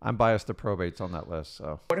 I'm biased to probates on that list.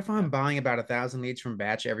 So what if I'm buying about 1,000 leads from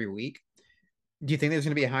Batch every week? Do you think there's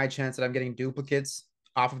going to be a high chance that I'm getting duplicates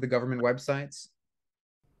off of the government websites?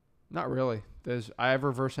 Not really. I have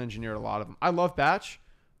reverse engineered a lot of them. I love Batch,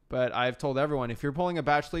 but I've told everyone, if you're pulling a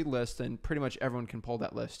Batch lead list, then pretty much everyone can pull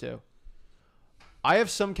that list too. I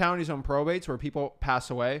have some counties on probates where people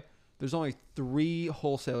pass away. There's only 3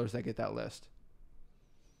 wholesalers that get that list.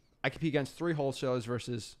 I compete against 3 wholesalers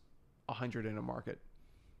versus 100 in a market.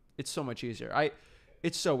 It's so much easier.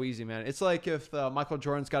 It's so easy, man. It's like if Michael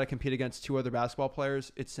Jordan's got to compete against 2 other basketball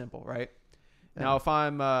players. It's simple, right? Yeah. Now, if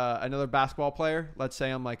I'm another basketball player, let's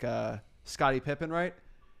say I'm like Scottie Pippen, right?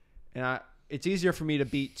 And it's easier for me to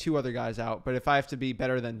beat 2 other guys out. But if I have to be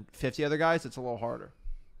better than 50 other guys, it's a little harder.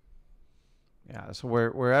 Yeah. So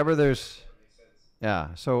wherever there's,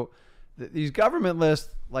 yeah. So these government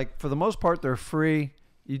lists, like for the most part, they're free.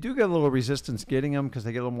 You do get a little resistance getting them because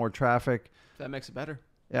they get a little more traffic. That makes it better.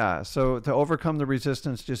 Yeah. So to overcome the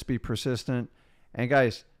resistance, just be persistent. And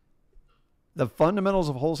guys, the fundamentals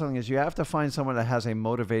of wholesaling is you have to find someone that has a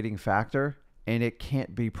motivating factor, and it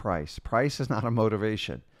can't be price. Price is not a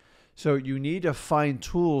motivation. So you need to find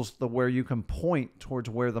tools where you can point towards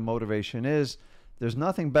where the motivation is. There's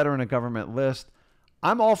nothing better in a government list.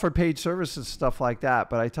 I'm all for paid services, stuff like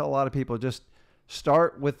that, but I tell a lot of people just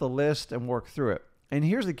start with the list and work through it. And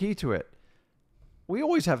here's the key to it. We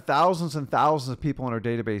always have thousands and thousands of people in our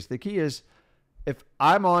database. The key is if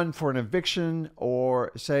I'm on for an eviction,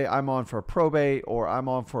 or say I'm on for a probate, or I'm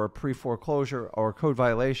on for a pre-foreclosure or a code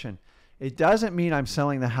violation, it doesn't mean I'm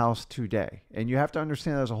selling the house today. And you have to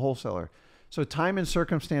understand that as a wholesaler. So time and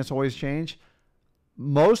circumstance always change.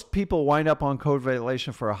 Most people wind up on code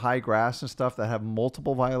violation for a high grass and stuff that have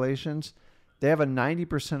multiple violations. They have a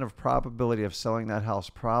 90% of probability of selling that house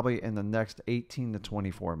probably in the next 18 to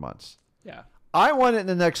 24 months. Yeah. I want it in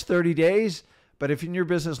the next 30 days, but if in your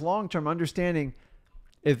business long-term, understanding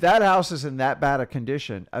if that house is in that bad a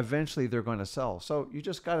condition, eventually they're going to sell. So you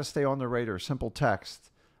just got to stay on the radar. Simple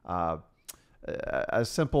text. a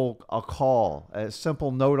simple call, a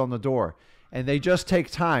simple note on the door, and they just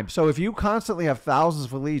take time. So if you constantly have thousands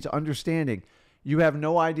of leads, understanding you have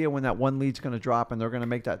no idea when that one lead's going to drop and they're going to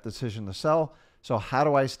make that decision to sell. So how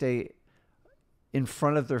do I stay in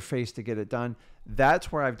front of their face to get it done?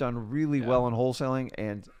 That's where I've done really well in wholesaling.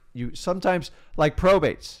 And you sometimes, like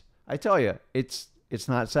probates, I tell you, it's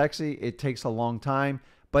not sexy. It takes a long time,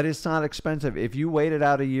 but it's not expensive. If you wait it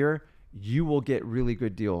out a year, you will get really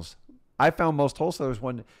good deals. I found most wholesalers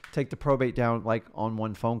want to take the probate down like on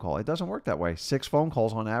one phone call. It doesn't work that way. 6 phone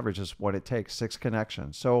calls on average is what it takes, 6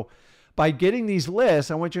 connections. So by getting these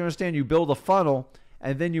lists, I want you to understand you build a funnel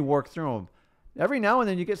and then you work through them. Every now and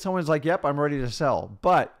then you get someone who's like, yep, I'm ready to sell.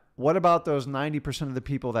 But what about those 90% of the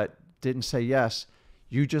people that didn't say yes?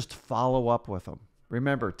 You just follow up with them.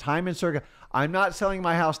 Remember, time and circuit. I'm not selling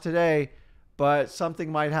my house today, but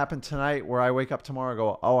something might happen tonight where I wake up tomorrow and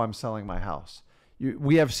go, oh, I'm selling my house.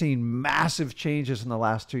 We have seen massive changes in the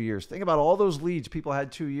last 2 years. Think about all those leads people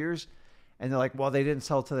had 2 years, and they're like, well, they didn't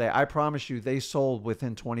sell today. I promise you, they sold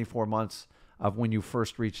within 24 months of when you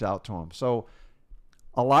first reached out to them. So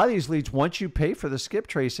a lot of these leads, once you pay for the skip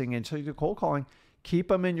tracing until you do cold calling, keep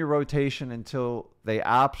them in your rotation until they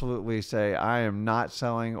absolutely say, I am not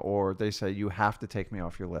selling, or they say, you have to take me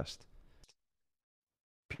off your list.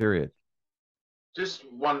 Period. Just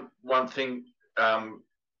one thing.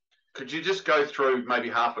 Could you just go through maybe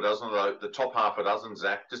half a dozen of the top half a dozen,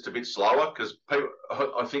 Zach, just a bit slower? Because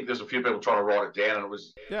I think there's a few people trying to write it down, and it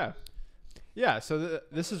was... Yeah, so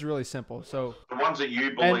this is really simple. So the ones that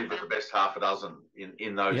you believe are the best half a dozen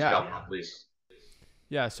in those government lists.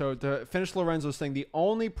 Yeah, so to finish Lorenzo's thing, the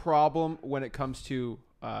only problem when it comes to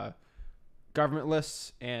government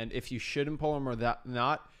lists, and if you shouldn't pull them or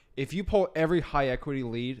not, if you pull every high equity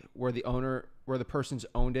lead where the person's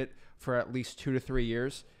owned it for at least 2 to 3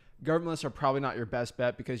 years, government lists are probably not your best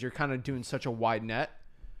bet because you're kind of doing such a wide net,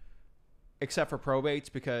 except for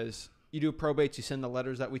probates, because you do probates, you send the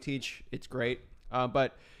letters that we teach. It's great.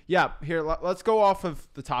 But yeah, here, let's go off of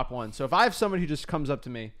the top one. So if I have somebody who just comes up to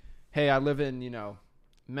me, hey, I live in,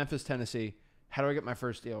 Memphis, Tennessee. How do I get my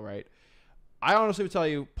first deal, right? I honestly would tell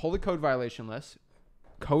you, pull the code violation list,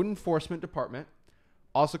 code enforcement department,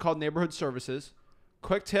 also called neighborhood services.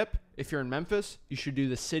 Quick tip, if you're in Memphis, you should do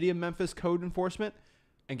the city of Memphis code enforcement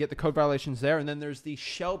and get the code violations there. And then there's the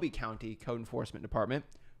Shelby County code enforcement department.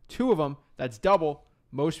 2 of them, that's double.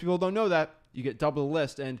 Most people don't know that. You get double the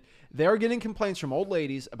list. And they're getting complaints from old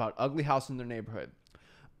ladies about ugly houses in their neighborhood.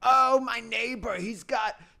 Oh, my neighbor, he's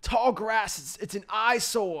got tall grass. It's an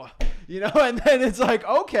eyesore, and then it's like,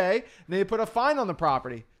 okay. And they put a fine on the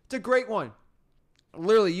property. It's a great one.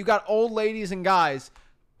 Literally, you got old ladies and guys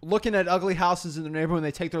looking at ugly houses in their neighborhood when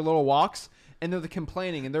they take their little walks, and they're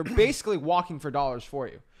complaining, and they're basically walking for dollars for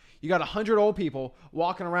you. You got 100 old people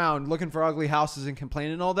walking around looking for ugly houses and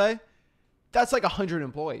complaining all day. That's like 100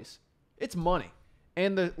 employees. It's money.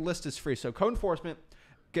 And the list is free. So code enforcement,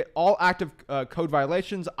 get all active code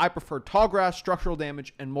violations. I prefer tall grass, structural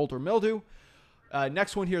damage, and mold or mildew.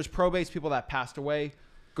 Next one here is probates, people that passed away.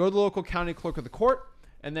 Go to the local county clerk of the court,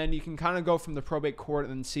 and then you can kind of go from the probate court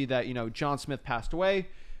and see that, John Smith passed away.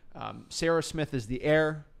 Sarah Smith is the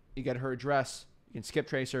heir. You get her address. You can skip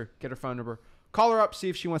trace her, get her phone number, call her up, see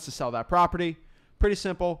if she wants to sell that property. Pretty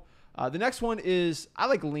simple. The next one is, I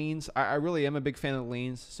like liens. I really am a big fan of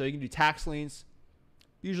liens. So you can do tax liens.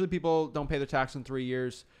 Usually people don't pay their tax in 3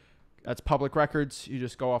 years. That's public records. You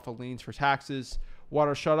just go off of liens for taxes.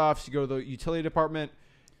 Water shutoffs, you go to the utility department.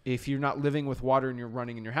 If you're not living with water and you're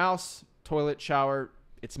running in your house, toilet, shower,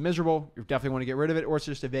 it's miserable. You definitely want to get rid of it, or it's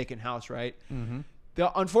just a vacant house, right? Mm-hmm.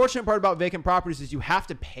 The unfortunate part about vacant properties is you have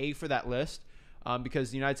to pay for that list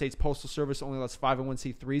because the United States Postal Service only lets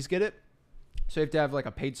 501c3s get it. So you have to have like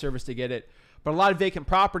a paid service to get it. But a lot of vacant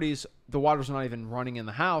properties, the water's not even running in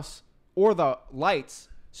the house or the lights.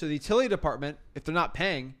 So the utility department, if they're not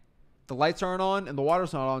paying, the lights aren't on and the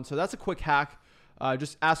water's not on. So that's a quick hack.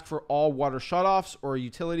 Just ask for all water shutoffs or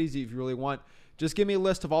utilities if you really want. Just give me a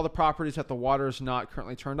list of all the properties that the water is not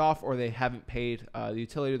currently turned off or they haven't paid the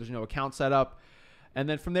utility. There's no account set up. And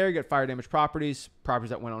then from there, you get fire damage properties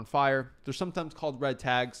that went on fire. They're sometimes called red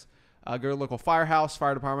tags. Go to local firehouse,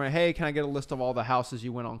 fire department. Hey, can I get a list of all the houses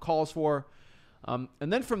you went on calls for? And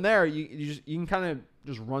then from there, you can kind of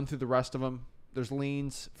just run through the rest of them. There's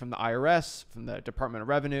liens from the IRS, from the Department of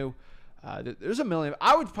Revenue. There's a million.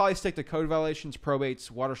 I would probably stick to code violations, probates,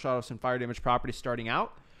 water shutoffs, and fire damage properties starting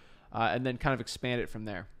out, and then kind of expand it from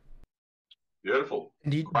there. Beautiful.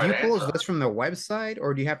 Do you pull those lists from the website,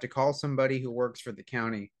 or do you have to call somebody who works for the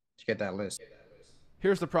county to get that list?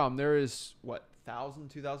 Here's the problem. There is, 1,000,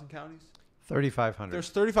 2,000 counties? 3,500. There's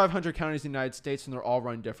 3,500 counties in the United States, and they're all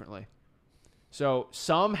run differently. So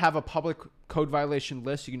some have a public code violation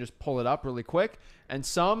list. You can just pull it up really quick. And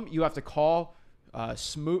some you have to call, be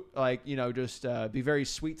very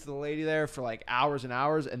sweet to the lady there for like hours and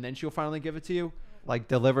hours, and then she'll finally give it to you. Like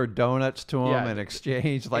deliver donuts to them and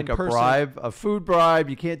exchange like a person. bribe, a food bribe.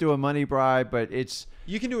 You can't do a money bribe, but it's...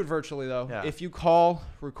 You can do it virtually, though. Yeah. If you call,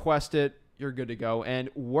 request it, you're good to go. And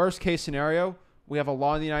worst case scenario, we have a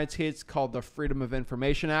law in the United States called the Freedom of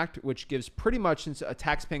Information Act, which gives pretty much, since a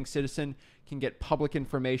taxpaying citizen can get public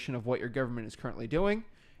information of what your government is currently doing,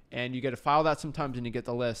 and you get to file that sometimes and you get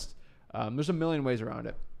the list. There's a million ways around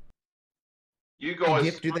it. You guys...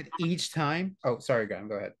 You have to do that each time? Oh, sorry, Graham,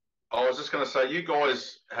 go ahead. I was just going to say, you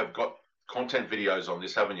guys have got content videos on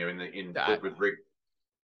this, haven't you, in Flip with Rick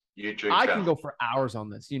YouTube I channel? can go for hours on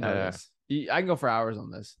this. You know this. I can go for hours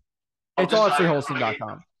on this. I'm It's all at just saying,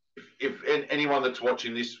 freewholesaling.com. If anyone that's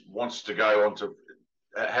watching this wants to go on to,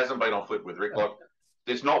 hasn't been on Flip with Rick, like,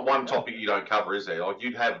 there's not one topic you don't cover, is there? Like,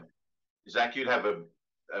 Zach, you'd have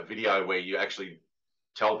a video where you actually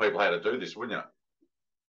tell people how to do this, wouldn't you?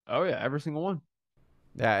 Oh, yeah, every single one.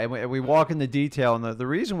 Yeah, and we walk into detail, and the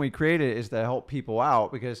reason we create it is to help people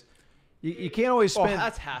out, because you can't always spend... Well,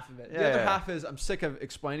 that's half of it. Yeah, The other yeah. half is I'm sick of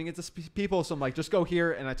explaining it to people, so I'm like, just go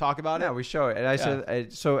here, and I talk about Yeah, it. we show it. And I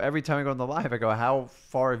said, so every time I go on the live, I go, how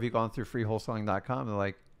far have you gone through freewholesaling.com? They're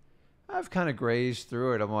like, I've kind of grazed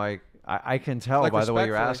through it. I'm like, I can tell Like, by the way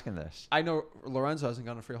you're respectfully, asking this. I know Lorenzo hasn't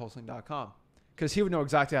gone to freewholesaling.com because he would know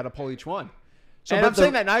exactly how to pull each one. So, And but I'm the-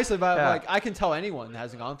 saying that nicely, but Yeah. like I can tell anyone that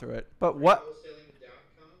hasn't gone through it. But what...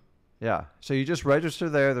 Yeah. So you just register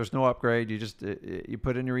there. There's no upgrade. You just you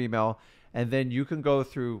put in your email, and then you can go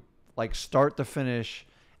through like start to finish,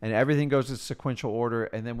 and everything goes in sequential order.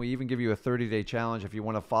 And then we even give you a 30-day challenge if you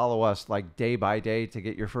want to follow us like day by day to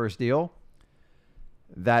get your first deal.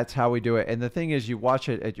 That's how we do it. And the thing is, you watch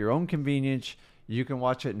it at your own convenience. You can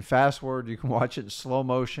watch it in fast forward. You can watch it in slow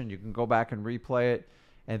motion. You can go back and replay it.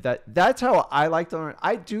 And that's how I like to learn.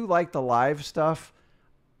 I do like the live stuff.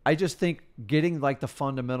 I just think getting like the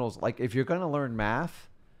fundamentals, like if you're going to learn math,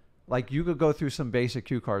 like you could go through some basic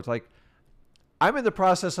cue cards. Like I'm in the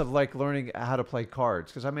process of like learning how to play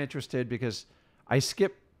cards because I'm interested, because I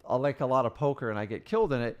skip like a lot of poker and I get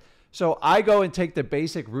killed in it. So I go and take the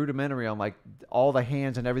basic rudimentary on like all the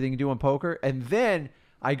hands and everything you do in poker. And then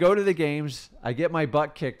I go to the games, I get my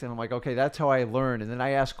butt kicked, and I'm like, okay, that's how I learn. And then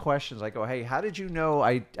I ask questions. I go, hey, how did you know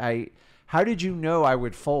how did you know I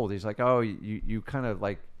would fold? He's like, oh, you kind of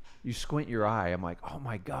like, you squint your eye. I'm like, oh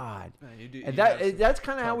my God. And that's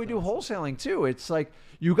kind of how we do wholesaling too. It's like,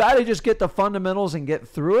 you got to just get the fundamentals and get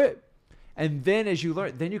through it. And then as you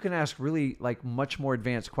learn, then you can ask really like much more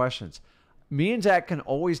advanced questions. Me and Zach can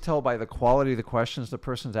always tell by the quality of the questions the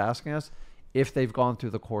person's asking us if they've gone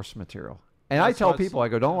through the course material. And I tell people, I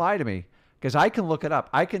go, don't lie to me, because I can look it up.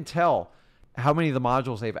 I can tell how many of the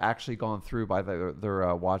modules they've actually gone through by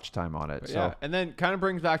their watch time on it. So Yeah, and then kind of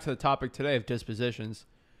brings back to the topic today of dispositions.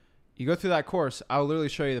 You go through that course, I'll literally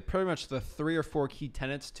show you pretty much the 3 or 4 key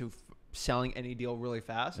tenets to selling any deal really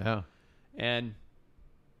fast. yeah. And,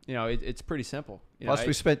 you know, it's pretty simple. You Plus, know,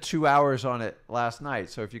 we spent 2 hours on it last night.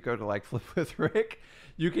 So if you go to like Flip with Rick,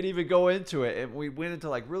 you can even go into it. And we went into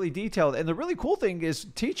like really detailed. And the really cool thing is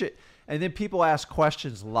teach it. And then people ask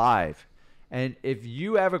questions live. And if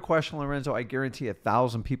you have a question, Lorenzo, I guarantee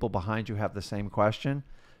 1,000 people behind you have the same question.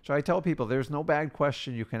 So I tell people there's no bad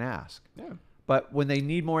question you can ask. Yeah. But when they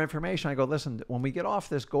need more information, I go, listen, when we get off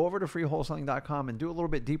this, go over to freewholesaling.com and do a little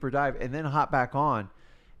bit deeper dive and then hop back on.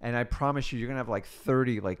 And I promise you're going to have like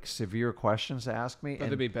 30 like severe questions to ask me. But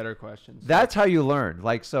there'd be better questions. That's how you learn.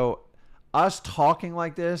 Like, so us talking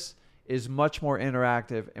like this is much more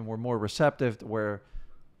interactive, and we're more receptive, to where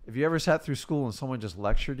if you ever sat through school and someone just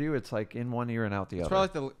lectured you, it's like in one ear and out the It's other.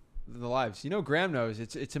 probably like the lives. You know, Graham knows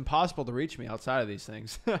it's impossible to reach me outside of these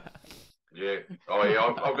things. Yeah. Oh, yeah.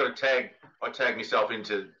 I've got to tag. I tag myself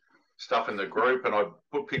into stuff in the group, and I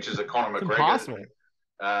put pictures of Conor It's McGregor. impossible.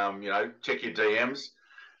 You know, check your DMs.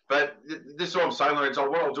 But this is what I'm saying, Lorenzo.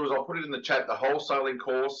 What I'll do is I'll put it in the chat, the wholesaling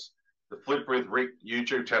course, the Flip with Rick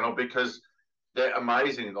YouTube channel, because they're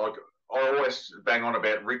amazing. Like, I always bang on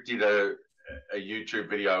about Rick did a YouTube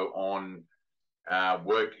video on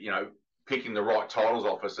work, you know, picking the right titles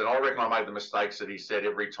off us. And I reckon I made the mistakes that he said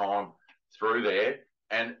every time through there.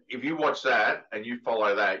 And if you watch that and you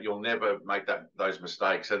follow that, you'll never make those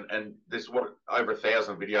mistakes. And there's over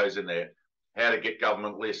 1,000 videos in there. How to get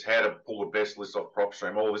government lists, how to pull the best list off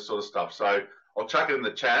PropStream, all this sort of stuff. So I'll chuck it in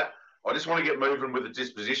the chat. I just want to get moving with the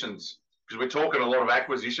dispositions, because we're talking a lot of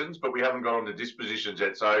acquisitions, but we haven't got on to dispositions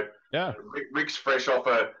yet. So Yeah. Rick's fresh off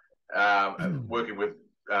working with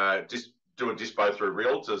doing dispo through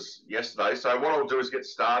realtors yesterday. So what I'll do is get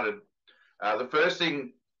started. The first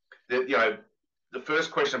thing that, the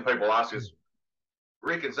first question people ask is,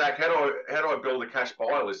 Rick and Zach, how do I build a cash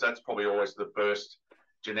buyer list? That's probably always the first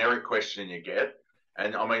generic question you get.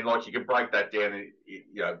 And I mean, like, you can break that down.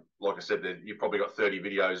 Like I said, that you've probably got 30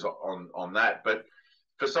 videos on that. But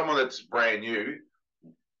for someone that's brand new,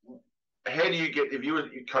 how do you get, if you're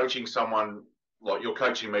coaching someone like you're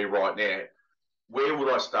coaching me right now, where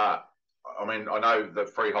would I start? I mean, I know the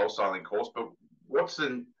free wholesaling course, but what's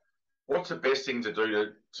the best thing to do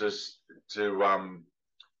to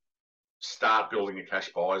start building a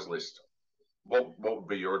cash buyers list? What would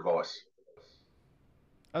be your advice?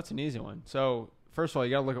 That's an easy one. So first of all,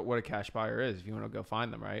 you got to look at what a cash buyer is if you want to go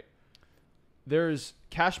find them, right? There's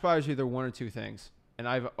cash buyers, either one or two things. And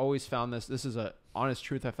I've always found this. This is a honest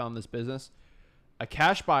truth. I found this business. A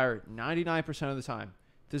cash buyer, 99% of the time,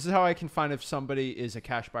 this is how I can find if somebody is a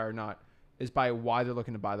cash buyer or not, is by why they're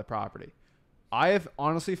looking to buy the property. I have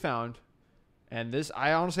honestly found, and this,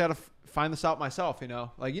 I honestly had to find this out myself,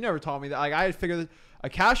 like, you never taught me that. Like, I had figured that a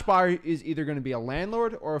cash buyer is either going to be a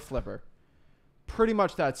landlord or a flipper. Pretty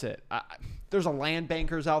much that's it. There's a land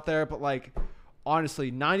bankers out there, but like,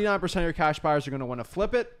 honestly, 99% of your cash buyers are going to want to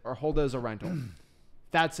flip it or hold it as a rental.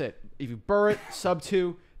 That's it. If you burr it, sub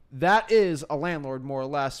to, that is a landlord more or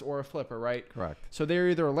less, or a flipper, right? Correct. So they're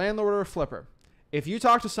either a landlord or a flipper. If you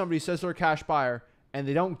talk to somebody who says they're a cash buyer and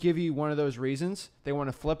they don't give you one of those reasons, they want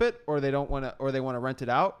to flip it or they want to rent it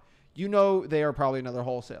out, they are probably another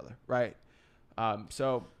wholesaler, right?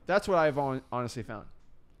 So that's what I've honestly found.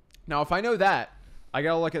 Now, if I know that, I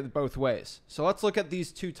got to look at it both ways. So let's look at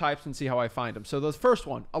these two types and see how I find them. So the first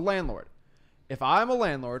one, a landlord. If I'm a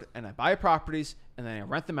landlord and I buy properties and then I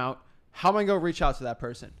rent them out, how am I going to reach out to that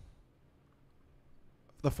person?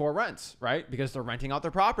 The for rents, right? Because they're renting out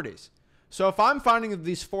their properties. So if I'm finding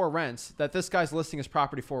these for rents that this guy's listing his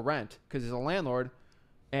property for rent because he's a landlord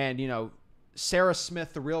and, Sarah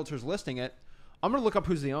Smith, the realtor's listing it, I'm going to look up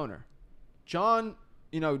who's the owner. John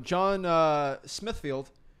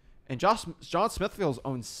Smithfield. And John Smithfield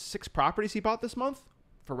owns 6 properties he bought this month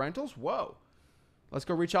for rentals. Whoa. Let's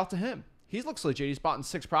go reach out to him. He looks legit. He's bought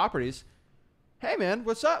 6 properties. Hey, man,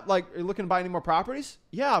 what's up? Like, are you looking to buy any more properties?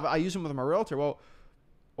 Yeah, I use them with my realtor. Well,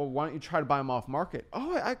 why don't you try to buy them off market?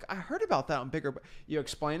 Oh, I heard about that on bigger. You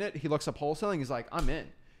explain it. He looks up wholesaling. He's like, I'm in.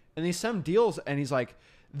 And he sends deals, and he's like,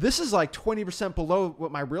 this is like 20% below what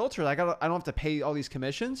my realtor. I don't have to pay all these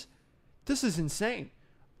commissions. This is insane.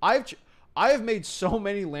 I have made so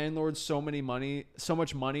many landlords so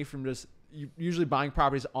much money from just usually buying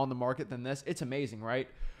properties on the market than this. It's amazing, right?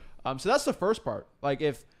 So that's the first part. Like,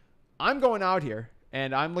 if I'm going out here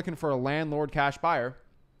and I'm looking for a landlord cash buyer,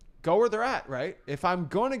 go where they're at, right? If I'm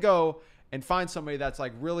going to go and find somebody that's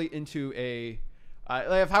like really into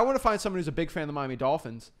like if I want to find somebody who's a big fan of the Miami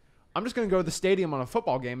Dolphins, I'm just going to go to the stadium on a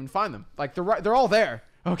football game and find them. Like, they're all there.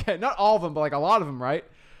 Okay, not all of them, but like a lot of them, right?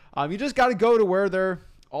 You just got to go to where they're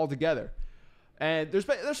all together. And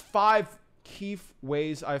there's 5 key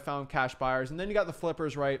ways I found cash buyers. And then you got the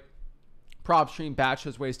flippers, right? PropStream, Batch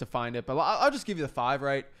has ways to find it. But I'll just give you the 5,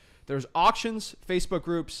 right? There's auctions, Facebook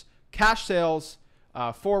groups, cash sales,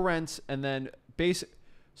 for rents, and then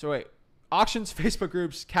auctions, Facebook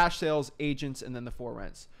groups, cash sales, agents, and then the for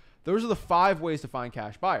rents. Those are the 5 ways to find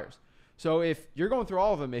cash buyers. So if you're going through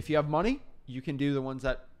all of them, if you have money, you can do the ones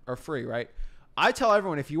that are free, right? I tell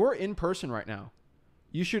everyone, if you are in person right now,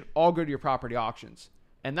 you should all go to your property auctions.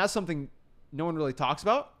 And that's something no one really talks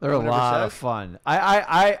about. They're a lot of fun.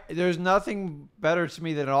 I there's nothing better to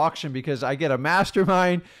me than an auction because I get a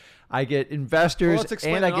mastermind, I get investors,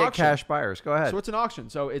 and I get cash buyers. Go ahead. So what's an auction?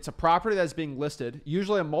 So it's a property that's being listed,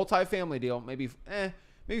 usually a multi-family deal, maybe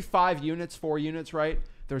 5 units, 4 units, right?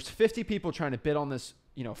 There's 50 people trying to bid on this,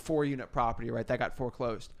 4-unit property, right? That got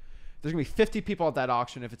foreclosed. There's going to be 50 people at that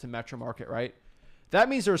auction if it's a metro market, right? That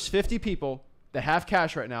means there's 50 people that have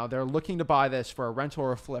cash right now. They're looking to buy this for a rental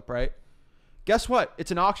or a flip, right? Guess what?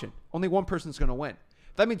 It's an auction. Only one person's going to win.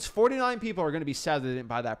 That means 49 people are going to be sad they didn't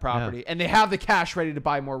buy that property, and they have the cash ready to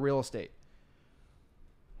buy more real estate.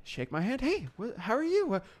 Shake my hand. Hey, how are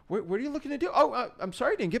you? What are you looking to do? Oh, I'm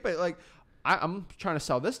sorry I didn't get it. Like, I'm trying to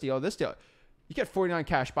sell this deal. You get 49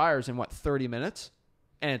 cash buyers in, 30 minutes?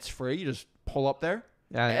 And it's free. You just pull up there.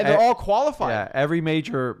 Yeah, and they're all qualified. Yeah, every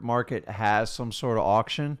major market has some sort of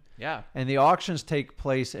auction. Yeah. And the auctions take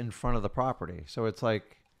place in front of the property. So it's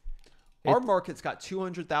like... Our market's got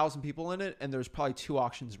 200,000 people in it, and there's probably 2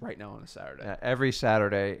 auctions right now on a Saturday. Every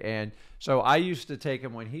Saturday. And so I used to take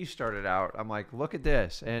him when he started out. I'm like, look at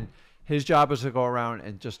this. And his job is to go around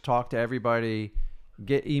and just talk to everybody,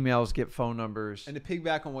 get emails, get phone numbers. And to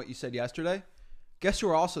piggyback on what you said yesterday, guess who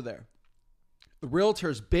are also there? the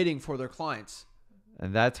realtors bidding for their clients.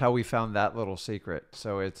 And that's how we found that little secret.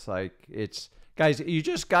 So it's like, guys, you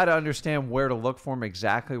just got to understand where to look for him,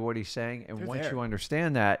 exactly what he's saying. And once you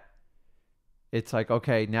understand that, it's like,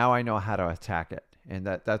 okay, now I know how to attack it. And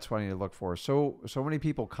that's what I need to look for. So many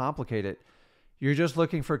people complicate it. You're just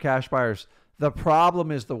looking for cash buyers. The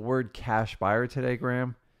problem is the word cash buyer today,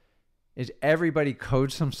 Graham, is everybody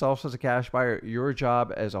codes themselves as a cash buyer. Your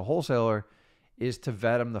job as a wholesaler is to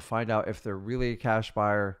vet them to find out if they're really a cash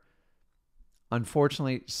buyer.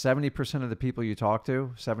 Unfortunately, 70% of the people you talk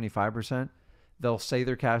to, 75%, they'll say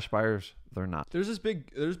they're cash buyers. They're not. There's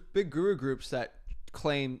big guru groups that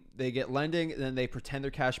claim they get lending and then they pretend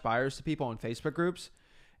they're cash buyers to people on Facebook groups.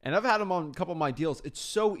 And I've had them on a couple of my deals. It's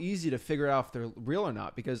so easy to figure out if they're real or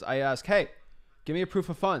not because I ask, hey, give me a proof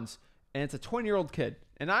of funds. And it's a 20-year-old kid.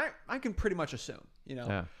 And I can pretty much assume, you know.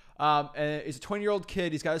 Yeah. And he's a 20-year-old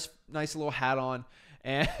kid. He's got his nice little hat on.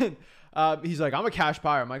 And he's like, I'm a cash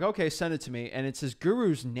buyer. I'm like, okay, send it to me. And it's his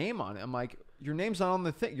guru's name on it. I'm like, your name's not on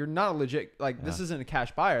the thing. You're not a legit, this isn't a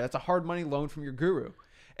cash buyer. That's a hard money loan from your guru.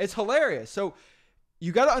 It's hilarious. So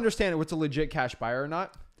you got to understand what's a legit cash buyer or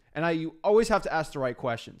not. And you always have to ask the right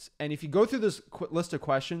questions. And if you go through this list of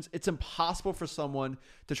questions, it's impossible for someone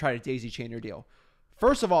to try to daisy chain your deal.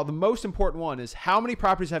 First of all, the most important one is how many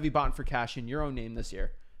properties have you bought for cash in your own name this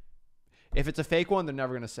year? If it's a fake one, they're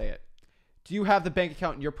never going to say it. Do you have the bank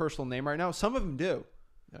account in your personal name right now? Some of them do.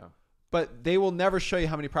 Yeah. But they will never show you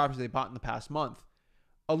how many properties they bought in the past month.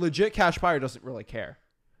 A legit cash buyer doesn't really care.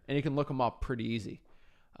 And you can look them up pretty easy.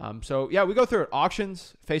 So yeah, we go through it.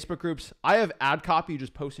 Auctions, Facebook groups. I have ad copy you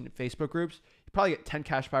just post in Facebook groups. You probably get 10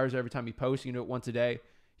 cash buyers every time you post. You can do it once a day.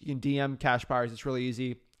 You can DM cash buyers. It's really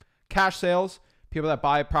easy. Cash sales. People that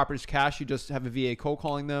buy properties cash, you just have a VA cold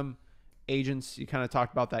calling them. Agents, you kind of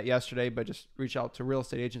talked about that yesterday, but just reach out to real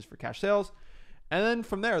estate agents for cash sales. And then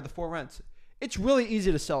from there, the 4 rents. It's really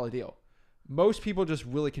easy to sell a deal. Most people just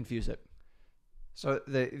really confuse it. So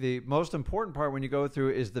the most important part when you go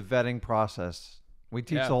through is the vetting process. We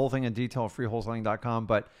teach the whole thing in detail at freewholesaling.com.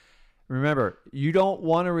 But remember, you don't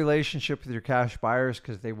want a relationship with your cash buyers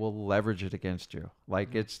because they will leverage it against you.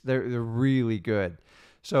 Like they're really good.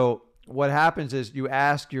 So what happens is you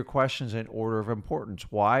ask your questions in order of importance.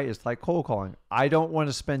 Why? It's like cold calling. I don't want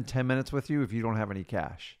to spend 10 minutes with you if you don't have any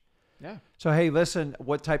cash. Yeah. So, hey, listen,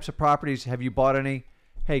 what types of properties have you bought any?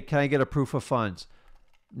 Hey, can I get a proof of funds?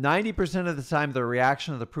 90% of the time, the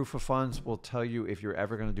reaction of the proof of funds will tell you if you're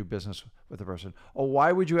ever going to do business with a person. Oh,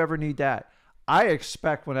 why would you ever need that? I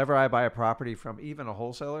expect whenever I buy a property from even a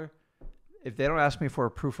wholesaler, if they don't ask me for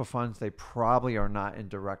a proof of funds, they probably are not in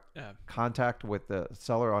direct contact with the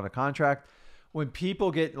seller on a contract. When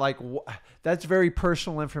people get like, that's very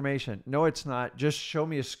personal information. No, it's not. Just show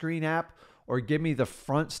me a screen app or give me the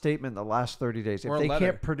front statement the last 30 days. If they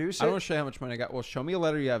can't produce it. I don't want to show you how much money I got. Well, show me a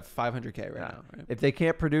letter. You have $500K right now. Right? If they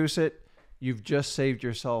can't produce it, you've just saved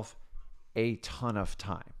yourself a ton of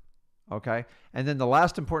time. Okay. And then the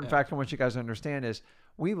last important factor I want you guys to understand is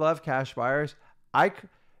we love cash buyers.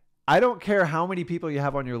 I don't care how many people you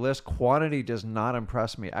have on your list. Quantity does not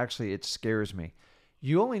impress me. Actually, it scares me.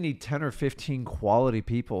 You only need 10 or 15 quality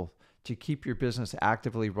people to keep your business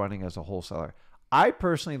actively running as a wholesaler. I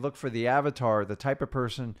personally look for the avatar, the type of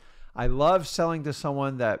person. I love selling to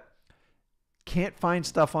someone that can't find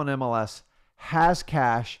stuff on MLS, has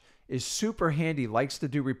cash, is super handy, likes to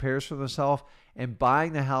do repairs for themselves, and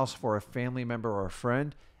buying the house for a family member or a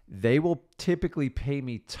friend. They will typically pay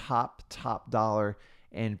me top dollar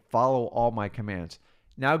and follow all my commands.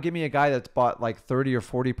 Now give me a guy that's bought like 30 or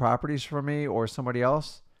 40 properties from me or somebody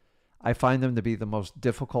else. I find them to be the most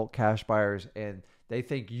difficult cash buyers, and they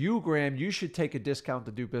think, you, Graham, you should take a discount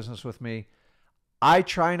to do business with me. I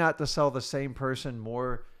try not to sell the same person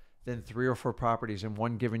more than 3 or 4 properties in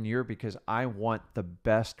one given year because I want the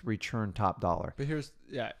best return top dollar. But here's,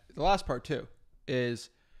 the last part too is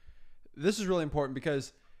this is really important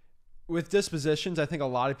because with dispositions, I think a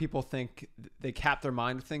lot of people think they cap their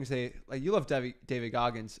mind with things. You love David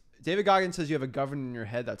Goggins. David Goggins says you have a governor in your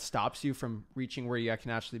head that stops you from reaching where you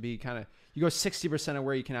can actually be. You go 60% of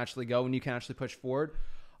where you can actually go and you can actually push forward.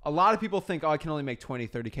 A lot of people think, I can only make 20,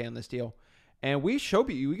 30K on this deal. And we show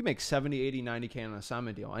you, we can make 70, 80, 90K on an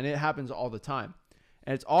assignment deal. And it happens all the time.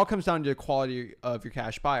 And it all comes down to the quality of your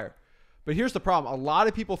cash buyer. But here's the problem. A lot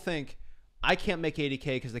of people think, I can't make 80K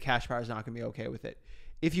because the cash buyer is not going to be okay with it.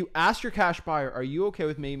 If you ask your cash buyer, are you okay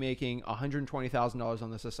with me making $120,000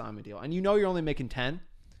 on this assignment deal? And you know you're only making 10.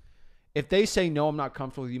 If they say, no, I'm not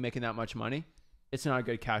comfortable with you making that much money, it's not a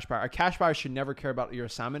good cash buyer. A cash buyer should never care about your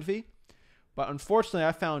assignment fee. But unfortunately,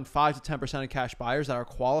 I found 5 to 10% of cash buyers that are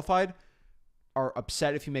qualified are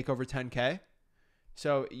upset if you make over 10K.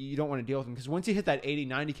 So you don't want to deal with them because once you hit that 80,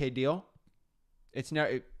 90K deal,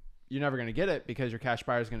 you're never going to get it because your cash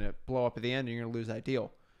buyer is going to blow up at the end and you're going to lose that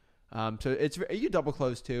deal. So you double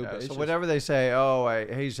close too. Yeah, But so whenever they say, "Oh,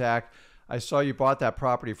 hey Zach, I saw you bought that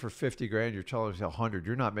property for 50 grand. You're telling us 100.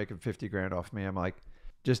 You're not making 50 grand off me." I'm like,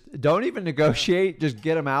 just don't even negotiate. Just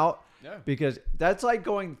get them out. Yeah. Because that's like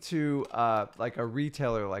going to like a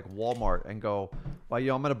retailer like Walmart and go, "Well,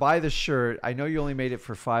 I'm going to buy this shirt. I know you only made it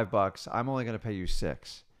for $5. I'm only going to pay you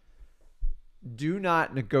 $6." Do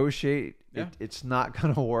not negotiate. Yeah. It's not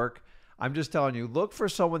going to work. I'm just telling you, look for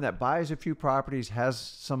someone that buys a few properties, has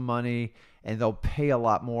some money, and they'll pay a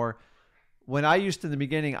lot more. When I used to, in the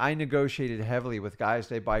beginning, I negotiated heavily with guys.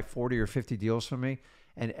 They buy 40 or 50 deals from me.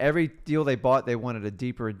 And every deal they bought, they wanted a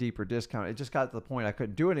deeper and deeper discount. It just got to the point I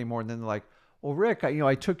couldn't do it anymore. And then they're like, "Well, Rick,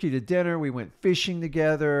 I took you to dinner. We went fishing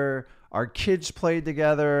together. Our kids played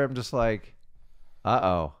together." I'm just like,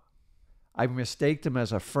 uh-oh. I mistaked him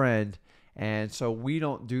as a friend. And so we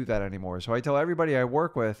don't do that anymore. So I tell everybody I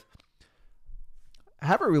work with,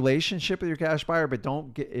 have a relationship with your cash buyer, but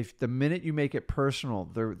if the minute you make it personal,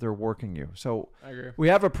 they're working you. So I agree. We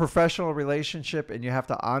have a professional relationship and you have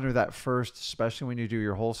to honor that first, especially when you do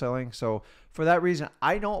your wholesaling. So for that reason,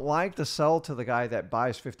 I don't like to sell to the guy that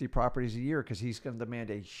buys 50 properties a year because he's going to demand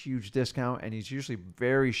a huge discount and he's usually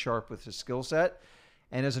very sharp with his skill set.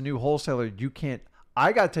 And as a new wholesaler,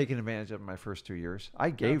 I got taken advantage of in my first 2 years. I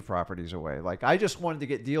gave properties away. Like I just wanted to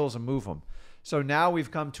get deals and move them. So now we've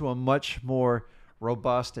come to a much more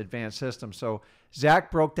robust, advanced system. So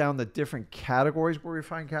Zach broke down the different categories where we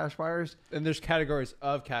find cash buyers. And there's categories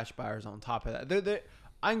of cash buyers on top of that.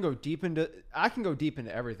 I can go deep into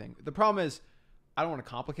everything. The problem is I don't want to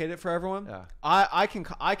complicate it for everyone. Yeah. I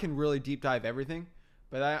can really deep dive everything,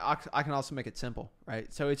 but I can also make it simple,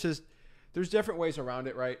 right? So it's just there's different ways around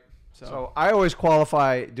it, right? So I always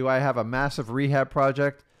qualify, do I have a massive rehab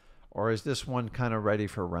project or is this one kind of ready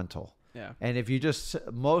for rental? Yeah. And if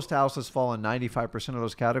most houses fall in 95% of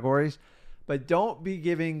those categories, but don't be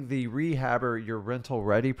giving the rehabber your rental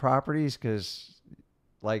ready properties because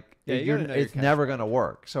it's never going to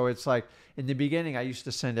work. So it's like in the beginning, I used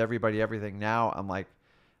to send everybody everything. Now I'm like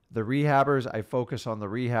the rehabbers, I focus on the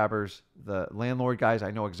rehabbers, the landlord guys.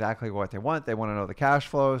 I know exactly what they want. They want to know the cash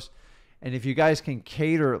flows. And if you guys can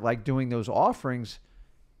cater like doing those offerings,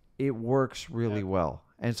 it works really well.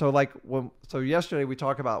 And so yesterday we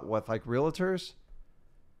talked about like realtors.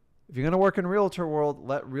 If you're going to work in realtor world,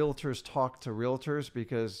 let realtors talk to realtors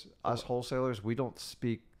because us wholesalers,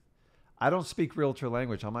 I don't speak realtor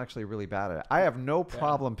language. I'm actually really bad at it. I have no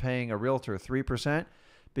problem paying a realtor 3%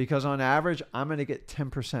 because on average, I'm going to get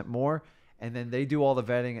 10% more. And then they do all the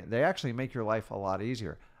vetting. They actually make your life a lot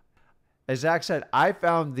easier. As Zach said, I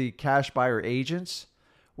found the cash buyer agents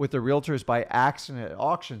with the realtors by accident at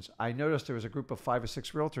auctions. I noticed there was a group of 5 or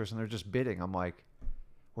 6 realtors and they're just bidding. I'm like,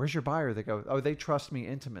 "Where's your buyer?" They go, "Oh, they trust me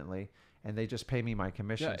intimately and they just pay me my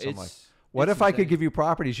commission." Yeah, so I'm like, what if insane. I could give you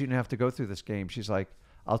properties? You didn't have to go through this game. She's like,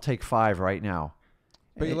 "I'll take 5 right now."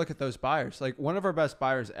 But you look at those buyers, like one of our best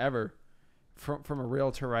buyers ever from a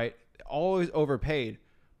realtor, right? Always overpaid.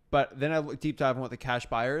 But then I look deep dive on what the cash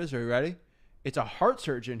buyer is. Are you ready? It's a heart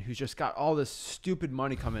surgeon who's just got all this stupid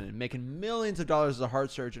money coming in, making millions of dollars as a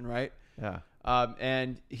heart surgeon, right? Yeah.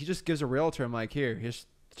 And he just gives a realtor, I'm like, here's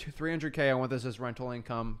 $300K. I want this as rental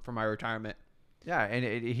income for my retirement. Yeah,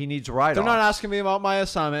 and he needs write-offs. They're not asking me about my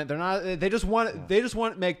assignment. They're not. They just want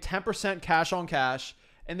to make 10% cash on cash,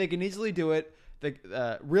 and they can easily do it.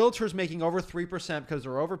 The realtor's making over 3% because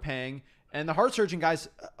they're overpaying, and the heart surgeon guy's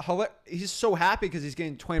he's so happy because he's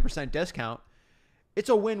getting 20% discount. It's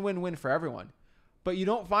a win-win-win for everyone. But you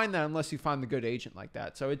don't find that unless you find the good agent like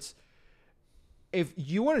that. So if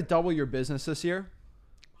you want to double your business this year,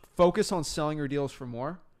 focus on selling your deals for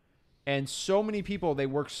more. And so many people, they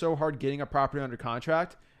work so hard getting a property under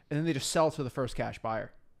contract, and then they just sell to the first cash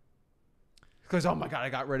buyer. Because, oh my God, I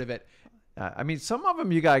got rid of it. I mean, some of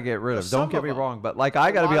them you got to get rid of. Some Don't get of me them. wrong. But like,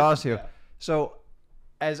 I got to be honest with you. So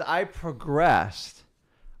as I progressed,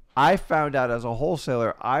 I found out as a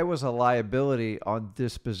wholesaler, I was a liability on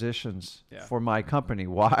dispositions for my company.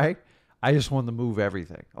 Why? I just wanted to move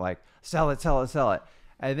everything. Like, sell it, sell it, sell it.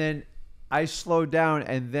 And then I slowed down,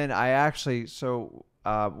 and then I actually,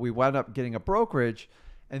 we wound up getting a brokerage,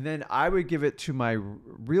 and then I would give it to my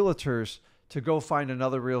realtors to go find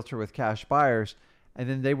another realtor with cash buyers, and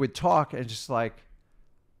then they would talk and just like,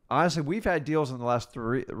 honestly, we've had deals in the last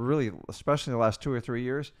especially in the last 2 or 3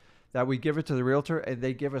 years, that we give it to the realtor and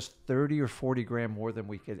they give us 30 or 40 grand more than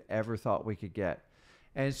we could ever thought we could get.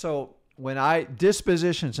 And so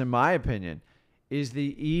dispositions, in my opinion, is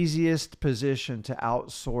the easiest position to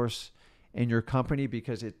outsource in your company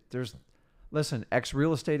because listen,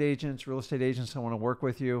 real estate agents that want to work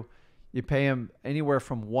with you, you pay them anywhere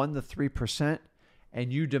from 1% to 3%,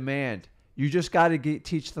 and you demand, you just got to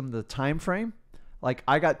teach them the time frame. Like,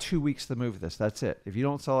 I got 2 weeks to move this. That's it. If you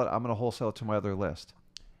don't sell it, I'm going to wholesale it to my other list.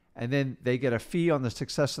 And then they get a fee on the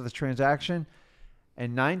success of the transaction.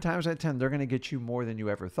 And 9 times out of 10, they're going to get you more than you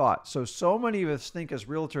ever thought. So many of us think as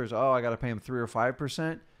realtors, oh, I got to pay them 3 or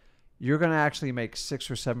 5%. You're going to actually make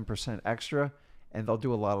 6 or 7% extra, and they'll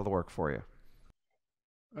do a lot of the work for you.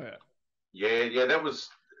 Oh, yeah. That was,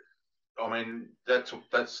 I mean, that's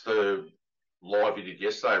the live you did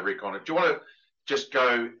yesterday, Rick, on it. Do you want to just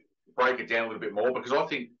break it down a little bit more? Because I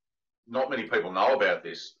think not many people know about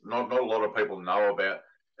this. Not a lot of people know about.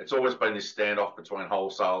 It's always been this standoff between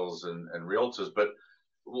wholesalers and realtors. But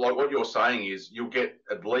like what you're saying is you'll get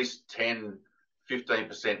at least 10,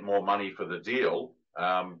 15% more money for the deal,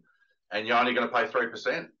 and you're only going to pay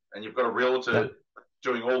 3%. And you've got a realtor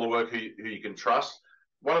doing all the work who you can trust.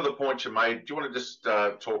 One of the points you made, do you want to just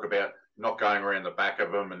talk about not going around the back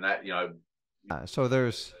of them and that, you know? So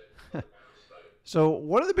there's, so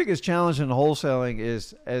one of the biggest challenges in wholesaling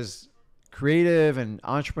is, as creative and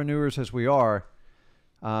entrepreneurs as we are,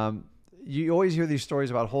 you always hear these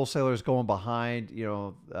stories about wholesalers going behind,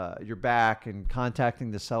 your back and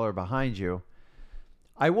contacting the seller behind you.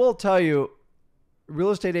 I will tell you,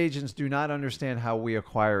 real estate agents do not understand how we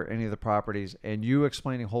acquire any of the properties, and you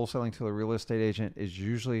explaining wholesaling to a real estate agent is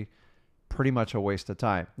usually pretty much a waste of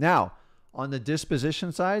time. Now, on the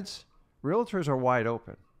disposition sides, realtors are wide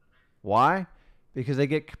open. Why? Because they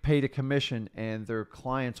get paid a commission and their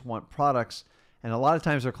clients want products, and a lot of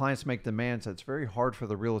times their clients make demands that's very hard for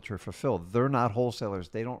the realtor to fulfill. They're not wholesalers.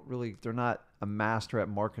 They're not a master at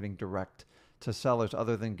marketing direct to sellers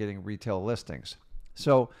other than getting retail listings.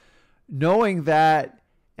 So knowing that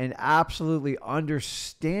and absolutely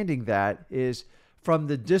understanding that is, from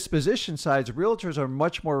the disposition sides, realtors are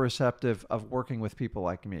much more receptive of working with people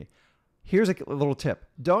like me. Here's a little tip.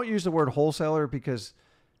 Don't use the word wholesaler, because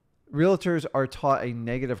realtors are taught a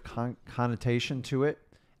negative connotation to it,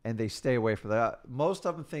 and they stay away from that. Most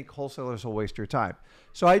of them think wholesalers will waste your time.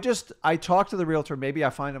 So I talk to the realtor. Maybe I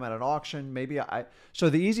find them at an auction. So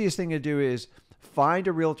the easiest thing to do is find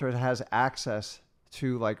a realtor that has access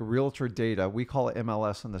to like realtor data. We call it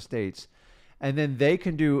MLS in the States. And then they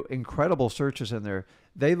can do incredible searches in there.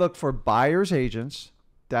 They look for buyer's agents.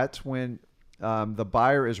 That's when the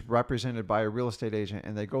buyer is represented by a real estate agent,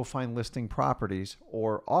 and they go find listing properties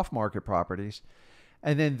or off-market properties,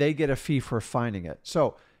 and then they get a fee for finding it.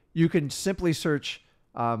 So you can simply search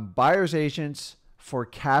buyer's agents for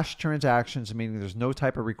cash transactions, meaning there's no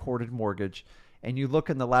type of recorded mortgage, and you look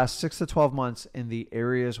in the last 6 to 12 months in the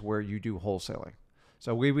areas where you do wholesaling.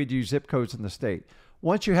 So we would use zip codes in the state.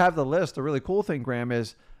 Once you have the list, the really cool thing, Graham,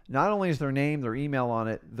 is not only is their name, their email on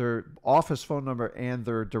it, their office phone number, and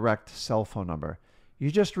their direct cell phone number. You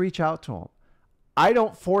just reach out to them. I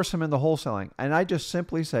don't force them into wholesaling, and I just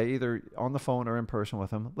simply say, either on the phone or in person with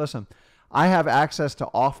them, listen, I have access to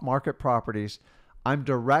off-market properties. I'm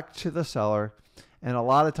direct to the seller, and a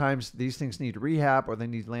lot of times these things need rehab or they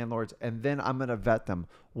need landlords, and then I'm going to vet them.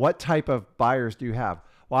 What type of buyers do you have?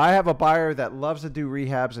 Well, I have a buyer that loves to do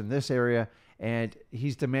rehabs in this area, and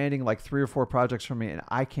he's demanding like 3 or 4 projects from me, and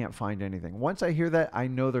I can't find anything. Once I hear that, I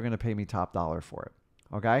know they're going to pay me top dollar for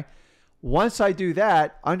it. Okay? Once I do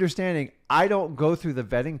that, understanding I don't go through the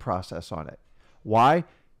vetting process on it. Why?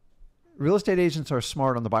 Real estate agents are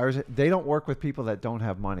smart on the buyers. They don't work with people that don't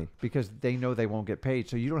have money, because they know they won't get paid.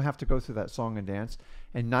 So you don't have to go through that song and dance.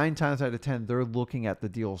 And 9 times out of 10, they're looking at the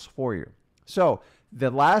deals for you. So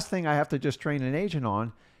the last thing I have to just train an agent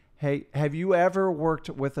on, hey, have you ever worked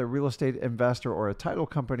with a real estate investor or a title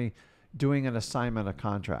company doing an assignment, a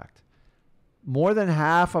contract? More than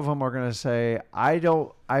half of them are going to say,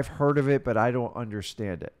 I've heard of it, but I don't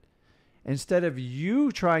understand it. Instead of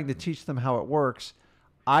you trying to teach them how it works,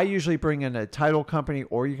 I usually bring in a title company,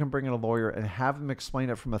 or you can bring in a lawyer and have them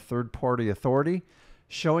explain it from a third-party authority,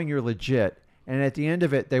 showing you're legit. And at the end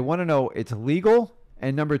of it, they want to know it's legal.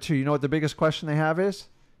 And number 2, you know what the biggest question they have is?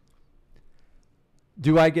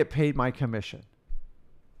 Do I get paid my commission?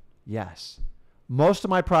 Yes. Most of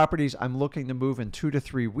my properties, I'm looking to move in 2 to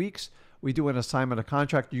 3 weeks. We do an assignment of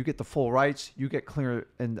contract. You get the full rights. You get clear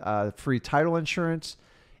and free title insurance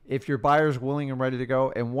if your buyer's willing and ready to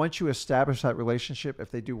go. And once you establish that relationship, if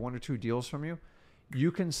they do 1 or 2 deals from you,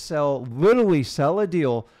 you can literally sell a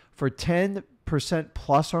deal for 10%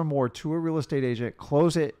 plus or more to a real estate agent,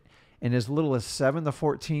 close it in as little as 7 to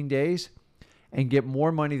 14 days, and get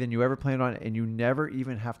more money than you ever planned on, and you never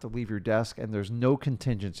even have to leave your desk, and there's no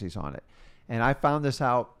contingencies on it. And I found this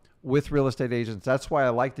out with real estate agents. That's why I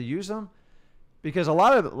like to use them. Because a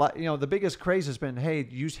lot of, you know, the biggest craze has been, hey,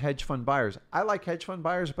 use hedge fund buyers. I like hedge fund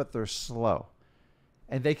buyers, but they're slow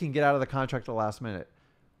and they can get out of the contract at the last minute.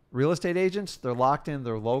 Real estate agents, they're locked in,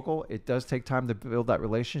 they're local. It does take time to build that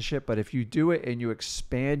relationship, but if you do it and you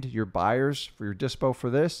expand your buyers for your dispo for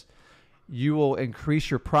this, you will increase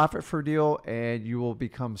your profit per deal and you will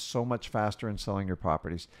become so much faster in selling your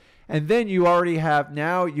properties. And then you already have,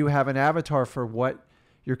 now you have an avatar for what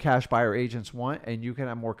your cash buyer agents want, and you can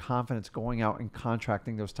have more confidence going out and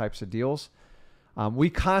contracting those types of deals. We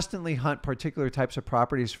constantly hunt particular types of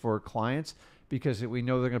properties for clients because we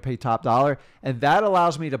know they're going to pay top dollar. And that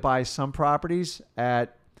allows me to buy some properties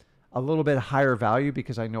at a little bit higher value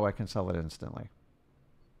because I know I can sell it instantly.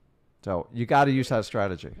 So you got to use that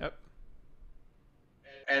strategy. Yep.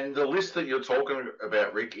 And the list that you're talking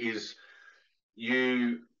about, Rick, is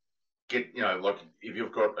you get, you know, like if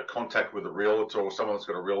you've got a contact with a realtor or someone that's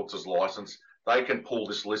got a realtor's license, they can pull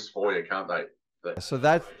this list for you, can't they?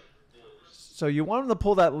 So you want them to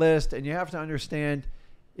pull that list, and you have to understand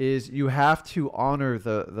is you have to honor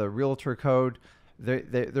the realtor code.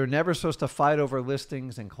 They're never supposed to fight over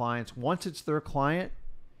listings and clients. Once it's their client,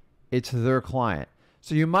 it's their client.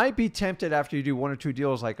 So you might be tempted after you do one or two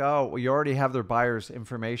deals like, oh, well, you already have their buyer's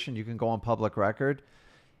information. You can go on public record.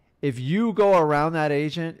 If you go around that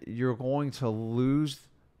agent, you're going to lose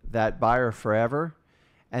that buyer forever.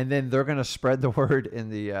 And then they're going to spread the word in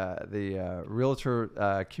the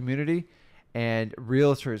realtor community. And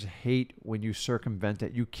realtors hate when you circumvent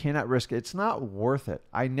it. You cannot risk it. It's not worth it.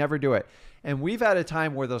 I never do it. And we've had a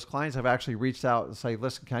time where those clients have actually reached out and say,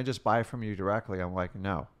 listen, can I just buy from you directly? I'm like,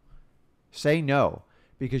 no. Say no,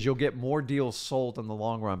 because you'll get more deals sold in the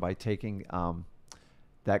long run by taking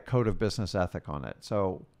that code of business ethic on it.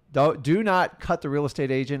 So do not cut the real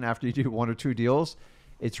estate agent after you do one or two deals.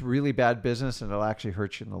 It's really bad business, and it'll actually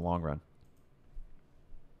hurt you in the long run.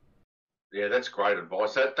 Yeah, that's great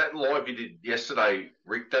advice. That live you did yesterday,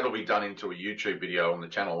 Rick, that'll be done into a YouTube video on the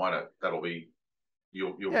channel, won't it? That'll be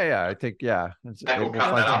you'll Yeah, I think Zach will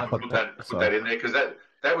cut that up and put that in there, because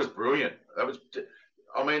that was brilliant. That was,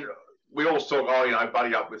 I mean, we all talk, oh, you know,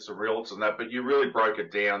 buddy up with some realtors and that, but you really broke it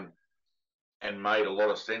down and made a lot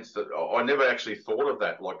of sense. That I never actually thought of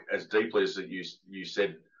that like as deeply as that you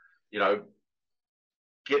said. You know,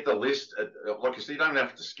 get the list. Like you said, you don't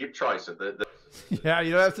have to skip trace it. Yeah,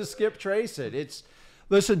 you don't have to skip trace it.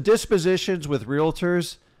 Listen, dispositions with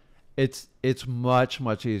realtors, it's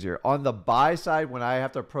much easier. On the buy side, when I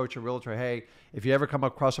have to approach a realtor, hey, if you ever come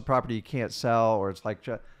across a property you can't sell, or it's like,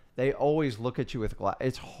 they always look at you with glass.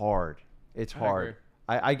 It's hard. It's hard.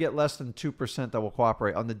 I get less than 2% that will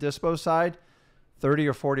cooperate. On the dispo side, 30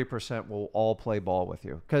 or 40% will all play ball with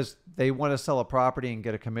you because they want to sell a property and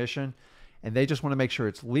get a commission, and they just want to make sure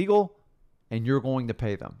it's legal and you're going to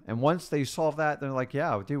pay them. And once they solve that, they're like,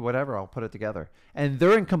 yeah, dude, whatever, I'll put it together. And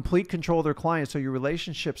they're in complete control of their client. So your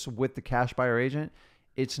relationships with the cash buyer agent,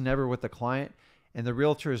 it's never with the client. And the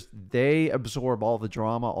realtors, they absorb all the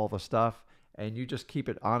drama, all the stuff, and you just keep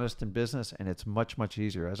it honest in business, and it's much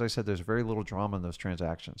easier. As I said, there's very little drama in those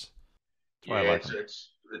transactions.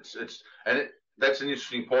 That's an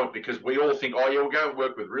interesting point, because we all think, oh yeah, we'll go and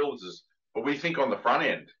work with realtors, but we think on the front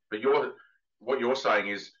end. But what you're saying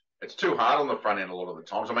is it's too hard on the front end a lot of the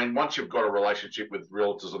times. I mean, once you've got a relationship with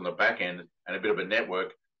realtors on the back end and a bit of a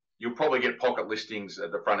network, you'll probably get pocket listings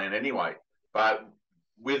at the front end anyway. But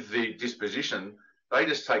with the disposition, they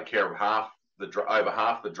just take care of over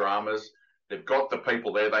half the dramas. They've got the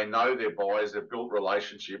people there. They know their buyers. They've built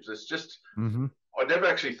relationships. It's just, I never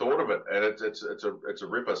actually thought of it, and it's a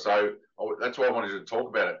ripper. So that's why I wanted to talk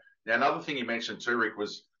about it. Now, another thing you mentioned too, Rick,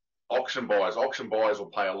 was auction buyers. Auction buyers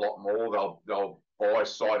will pay a lot more. They'll buy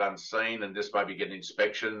sight unseen and just maybe get an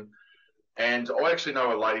inspection. And I actually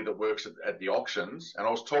know a lady that works at the auctions, and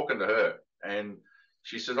I was talking to her, and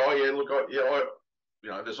she said, "Oh yeah, look, you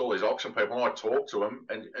know, there's all these auction people." And I talked to them,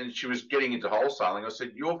 and she was getting into wholesaling. I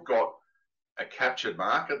said, "You've got a captured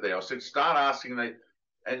market there." I said, "Start asking the."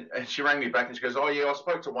 And she rang me back and she goes, "Oh yeah, I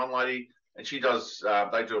spoke to one lady, and she does.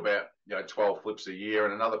 They do about 12 flips a year,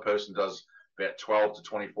 and another person does about 12 to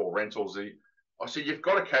 24 rentals." I said, "You've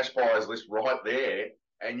got a cash buyers list right there,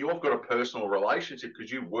 and you've got a personal relationship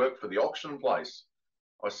because you work for the auction place."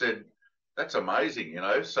 I said, "That's amazing, you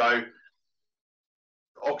know." So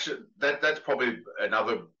auction that's probably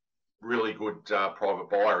another really good private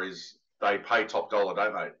buyer is they pay top dollar,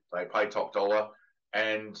 don't they? They pay top dollar,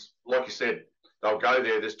 and like you said, they'll go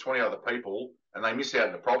there. There's 20 other people, and they miss out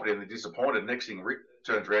on the property, and they're disappointed. Next thing, Rick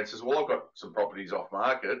turns around and says, "Well, I've got some properties off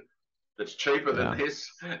market that's cheaper than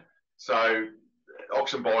this." So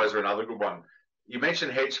auction buyers are another good one. You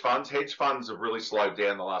mentioned hedge funds. Hedge funds have really slowed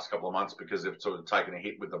down the last couple of months because they've sort of taken a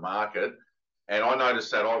hit with the market. And I noticed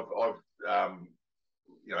that I've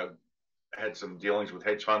you know, had some dealings with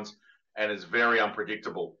hedge funds, and it's very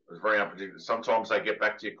unpredictable. It's very unpredictable. Sometimes they get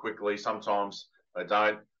back to you quickly. Sometimes they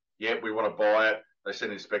don't. Yeah, we want to buy it. They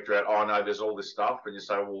send an inspector out. Oh, no, there's all this stuff. And you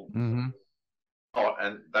say, well, oh,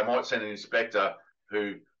 and they might send an inspector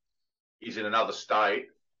who is in another state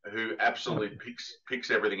who absolutely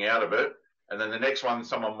picks everything out of it. And then the next one,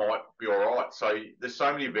 someone might be all right. So there's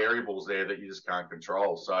so many variables there that you just can't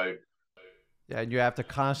control. So yeah, and you have to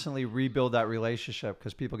constantly rebuild that relationship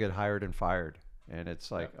because people get hired and fired. And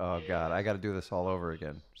it's like, oh, God, I got to do this all over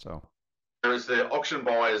again. So whereas the auction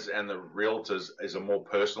buyers and the realtors is a more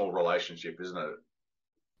personal relationship, isn't it?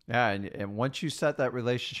 yeah, and once you set that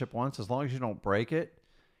relationship once, as long as you don't break it,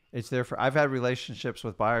 it's there for. I've had relationships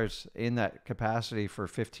with buyers in that capacity for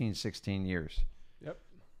 15, 16 years. Yep.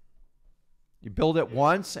 You build it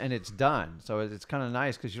once and it's done. So it's kind of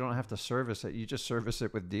nice because you don't have to service it. You just service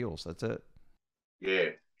it with deals. That's it. Yeah,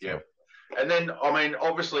 yeah. And then, I mean,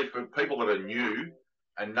 obviously for people that are new,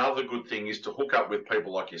 another good thing is to hook up with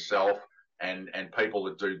people like yourself and people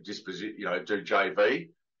that do do JV.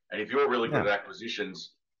 And if you're really good at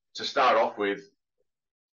acquisitions, to start off with,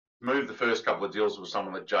 move the first couple of deals with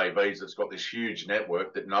someone that JVs that's got this huge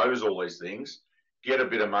network that knows all these things, get a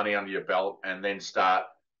bit of money under your belt, and then start,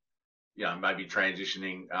 maybe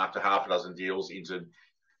transitioning after half a dozen deals into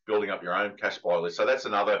building up your own cash buy list. So that's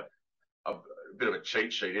a bit of a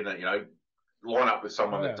cheat sheet, isn't it? Line up with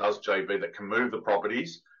someone that does JV that can move the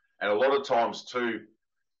properties. And a lot of times too,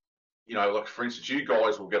 like for instance, you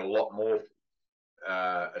guys will get a lot more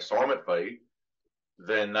assignment fee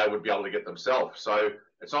than they would be able to get themselves. So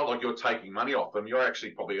it's not like you're taking money off them. You're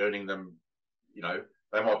actually probably earning them,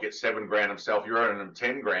 they might get $7,000 themselves. You're earning them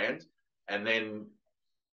 $10,000. And then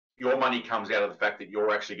your money comes out of the fact that you're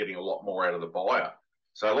actually getting a lot more out of the buyer.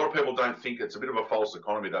 So a lot of people don't think, it's a bit of a false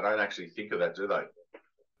economy. They don't actually think of that, do they?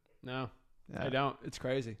 No, I don't. It's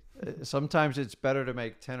crazy. Sometimes it's better to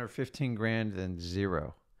make 10 or 15 grand than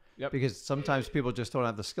zero. Yep. Because sometimes people just don't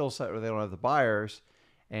have the skill set or they don't have the buyers.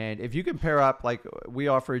 And if you can pair up, like we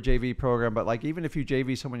offer a JV program, but like even if you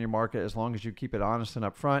JV someone in your market, as long as you keep it honest and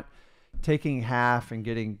upfront, taking half and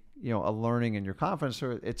getting, a learning in your confidence,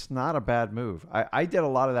 it's not a bad move. I did a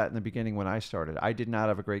lot of that in the beginning when I started. I did not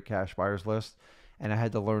have a great cash buyers list, and I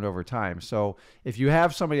had to learn over time. So if you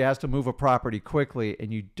have somebody that has to move a property quickly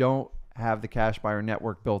and you don't have the cash buyer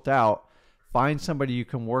network built out, find somebody you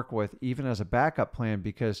can work with even as a backup plan,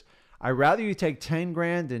 because I'd rather you take 10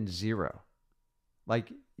 grand than zero.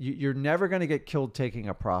 Like you're never going to get killed taking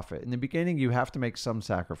a profit. In the beginning, you have to make some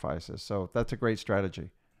sacrifices. So that's a great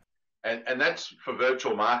strategy. And that's for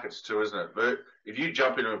virtual markets too, isn't it? If you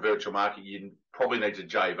jump into a virtual market, you probably need to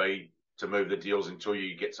JV to move the deals until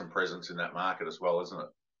you get some presence in that market as well, isn't it?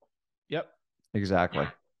 Yep. Exactly.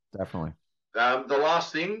 Definitely. The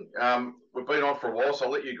last thing, we've been on for a while, so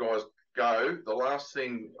I'll let you guys go. The last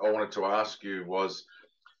thing I wanted to ask you was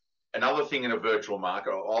another thing in a virtual market.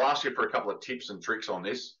 I'll ask you for a couple of tips and tricks on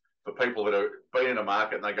this for people that have been in a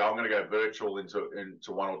market and they go, I'm going to go virtual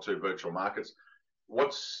into one or two virtual markets.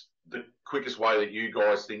 What's the quickest way that you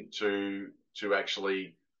guys think to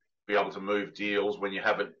actually be able to move deals when you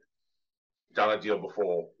haven't done a deal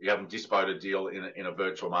before? You haven't disposed a deal in a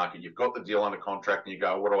virtual market. You've got the deal under contract and you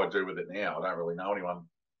go, what do I do with it now? I don't really know anyone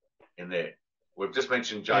in there. We've just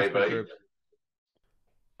mentioned JV.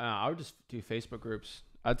 I would just do Facebook groups.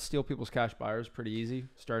 I'd steal people's cash buyers pretty easy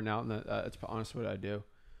starting out, and that's honestly what I do.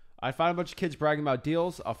 I find a bunch of kids bragging about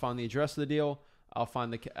deals. I'll find the address of the deal. I'll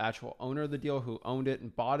find the actual owner of the deal who owned it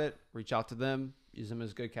and bought it, reach out to them, use them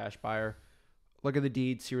as a good cash buyer, look at the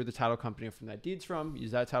deed, see where the title company from that deed's from,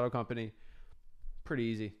 use that title company. Pretty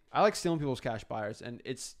easy. I like stealing people's cash buyers, and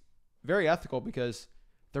it's very ethical because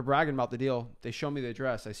they're bragging about the deal. They show me the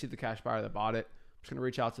address. I see the cash buyer that bought it. I'm just going to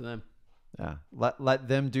reach out to them. Yeah. Let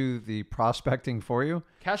them do the prospecting for you.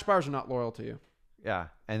 Cash buyers are not loyal to you. Yeah.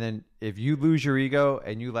 And then if you lose your ego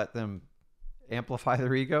and you let them amplify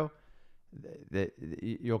their ego,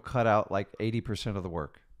 you'll cut out like 80% of the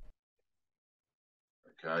work.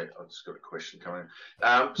 Okay, I've just got a question coming.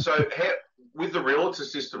 So with the realtor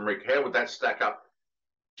system, Rick, how would that stack up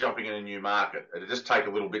jumping in a new market? It'd just take a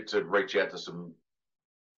little bit to reach out to some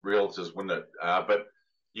realtors, wouldn't it? But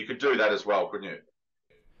you could do that as well, couldn't you?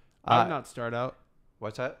 I'd not start out.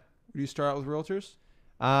 What's that? Would you start out with realtors?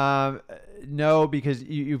 No, because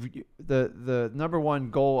the number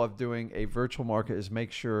one goal of doing a virtual market is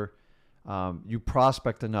make sure you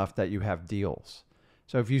prospect enough that you have deals.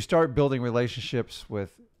 So if you start building relationships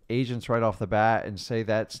with agents right off the bat and say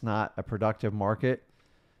that's not a productive market,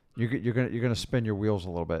 you're gonna spin your wheels a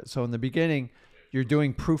little bit. So in the beginning, you're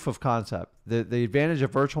doing proof of concept. The advantage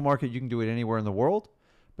of virtual market, you can do it anywhere in the world,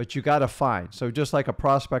 but you got to find. So just like a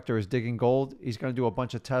prospector is digging gold, he's going to do a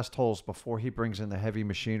bunch of test holes before he brings in the heavy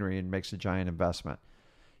machinery and makes a giant investment.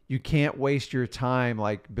 You can't waste your time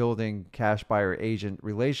like building cash buyer agent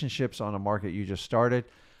relationships on a market you just started.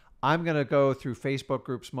 I'm going to go through Facebook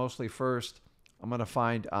groups mostly first. I'm going to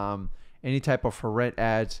find any type of for rent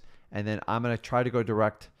ads, and then I'm going to try to go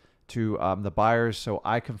direct to the buyers so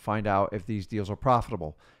I can find out if these deals are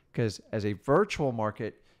profitable. Because as a virtual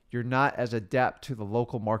market, you're not as adept to the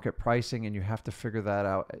local market pricing, and you have to figure that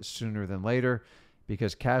out sooner than later,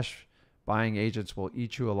 because cash buying agents will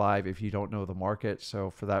eat you alive if you don't know the market. So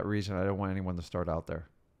for that reason, I don't want anyone to start out there.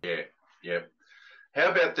 Yeah, yeah.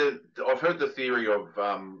 How about I've heard the theory of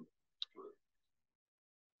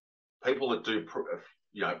people that do,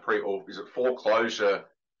 or is it foreclosure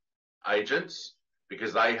agents,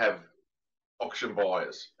 because they have auction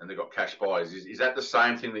buyers and they've got cash buyers. Is that the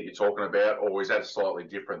same thing that you're talking about, or is that slightly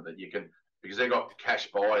different, that you can, because they've got cash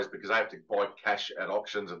buyers because they have to buy cash at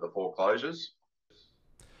auctions at the foreclosures?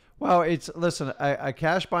 Well, listen, a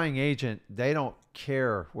cash buying agent, they don't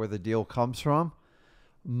care where the deal comes from.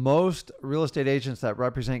 Most real estate agents that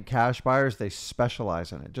represent cash buyers, they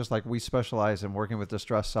specialize in it, just like we specialize in working with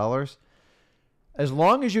distressed sellers. As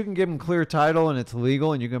long as you can give them clear title and it's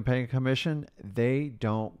legal and you can pay a commission, they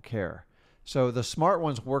don't care. So the smart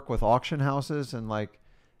ones work with auction houses, and like,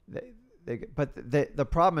 the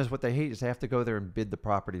problem is what they hate is they have to go there and bid the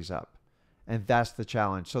properties up. And that's the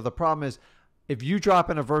challenge. So the problem is, if you drop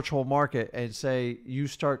in a virtual market and say you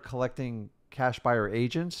start collecting cash buyer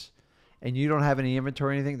agents and you don't have any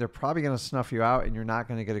inventory or anything, they're probably going to snuff you out and you're not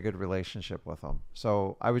going to get a good relationship with them.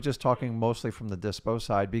 So I was just talking mostly from the dispo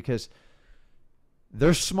side, because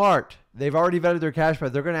they're smart. They've already vetted their cash buyer.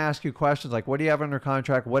 They're going to ask you questions like, what do you have under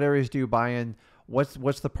contract? What areas do you buy in?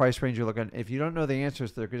 What's the price range you're looking at? If you don't know the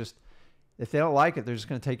answers, they're just, if they don't like it, they're just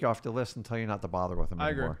going to take you off the list and tell you not to bother with them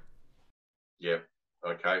anymore. I agree. Yeah.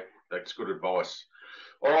 Okay. That's good advice.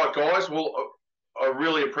 All right, guys. Well, I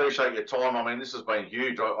really appreciate your time. I mean, this has been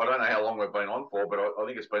huge. I don't know how long we've been on for, but I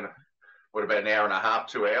think it's been about an hour and a half,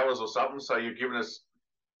 2 hours or something. So you've given us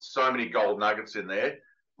so many gold nuggets in there.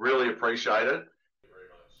 Really appreciate it.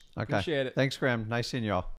 Okay. Appreciate it. Thanks, Graham. Nice seeing you all.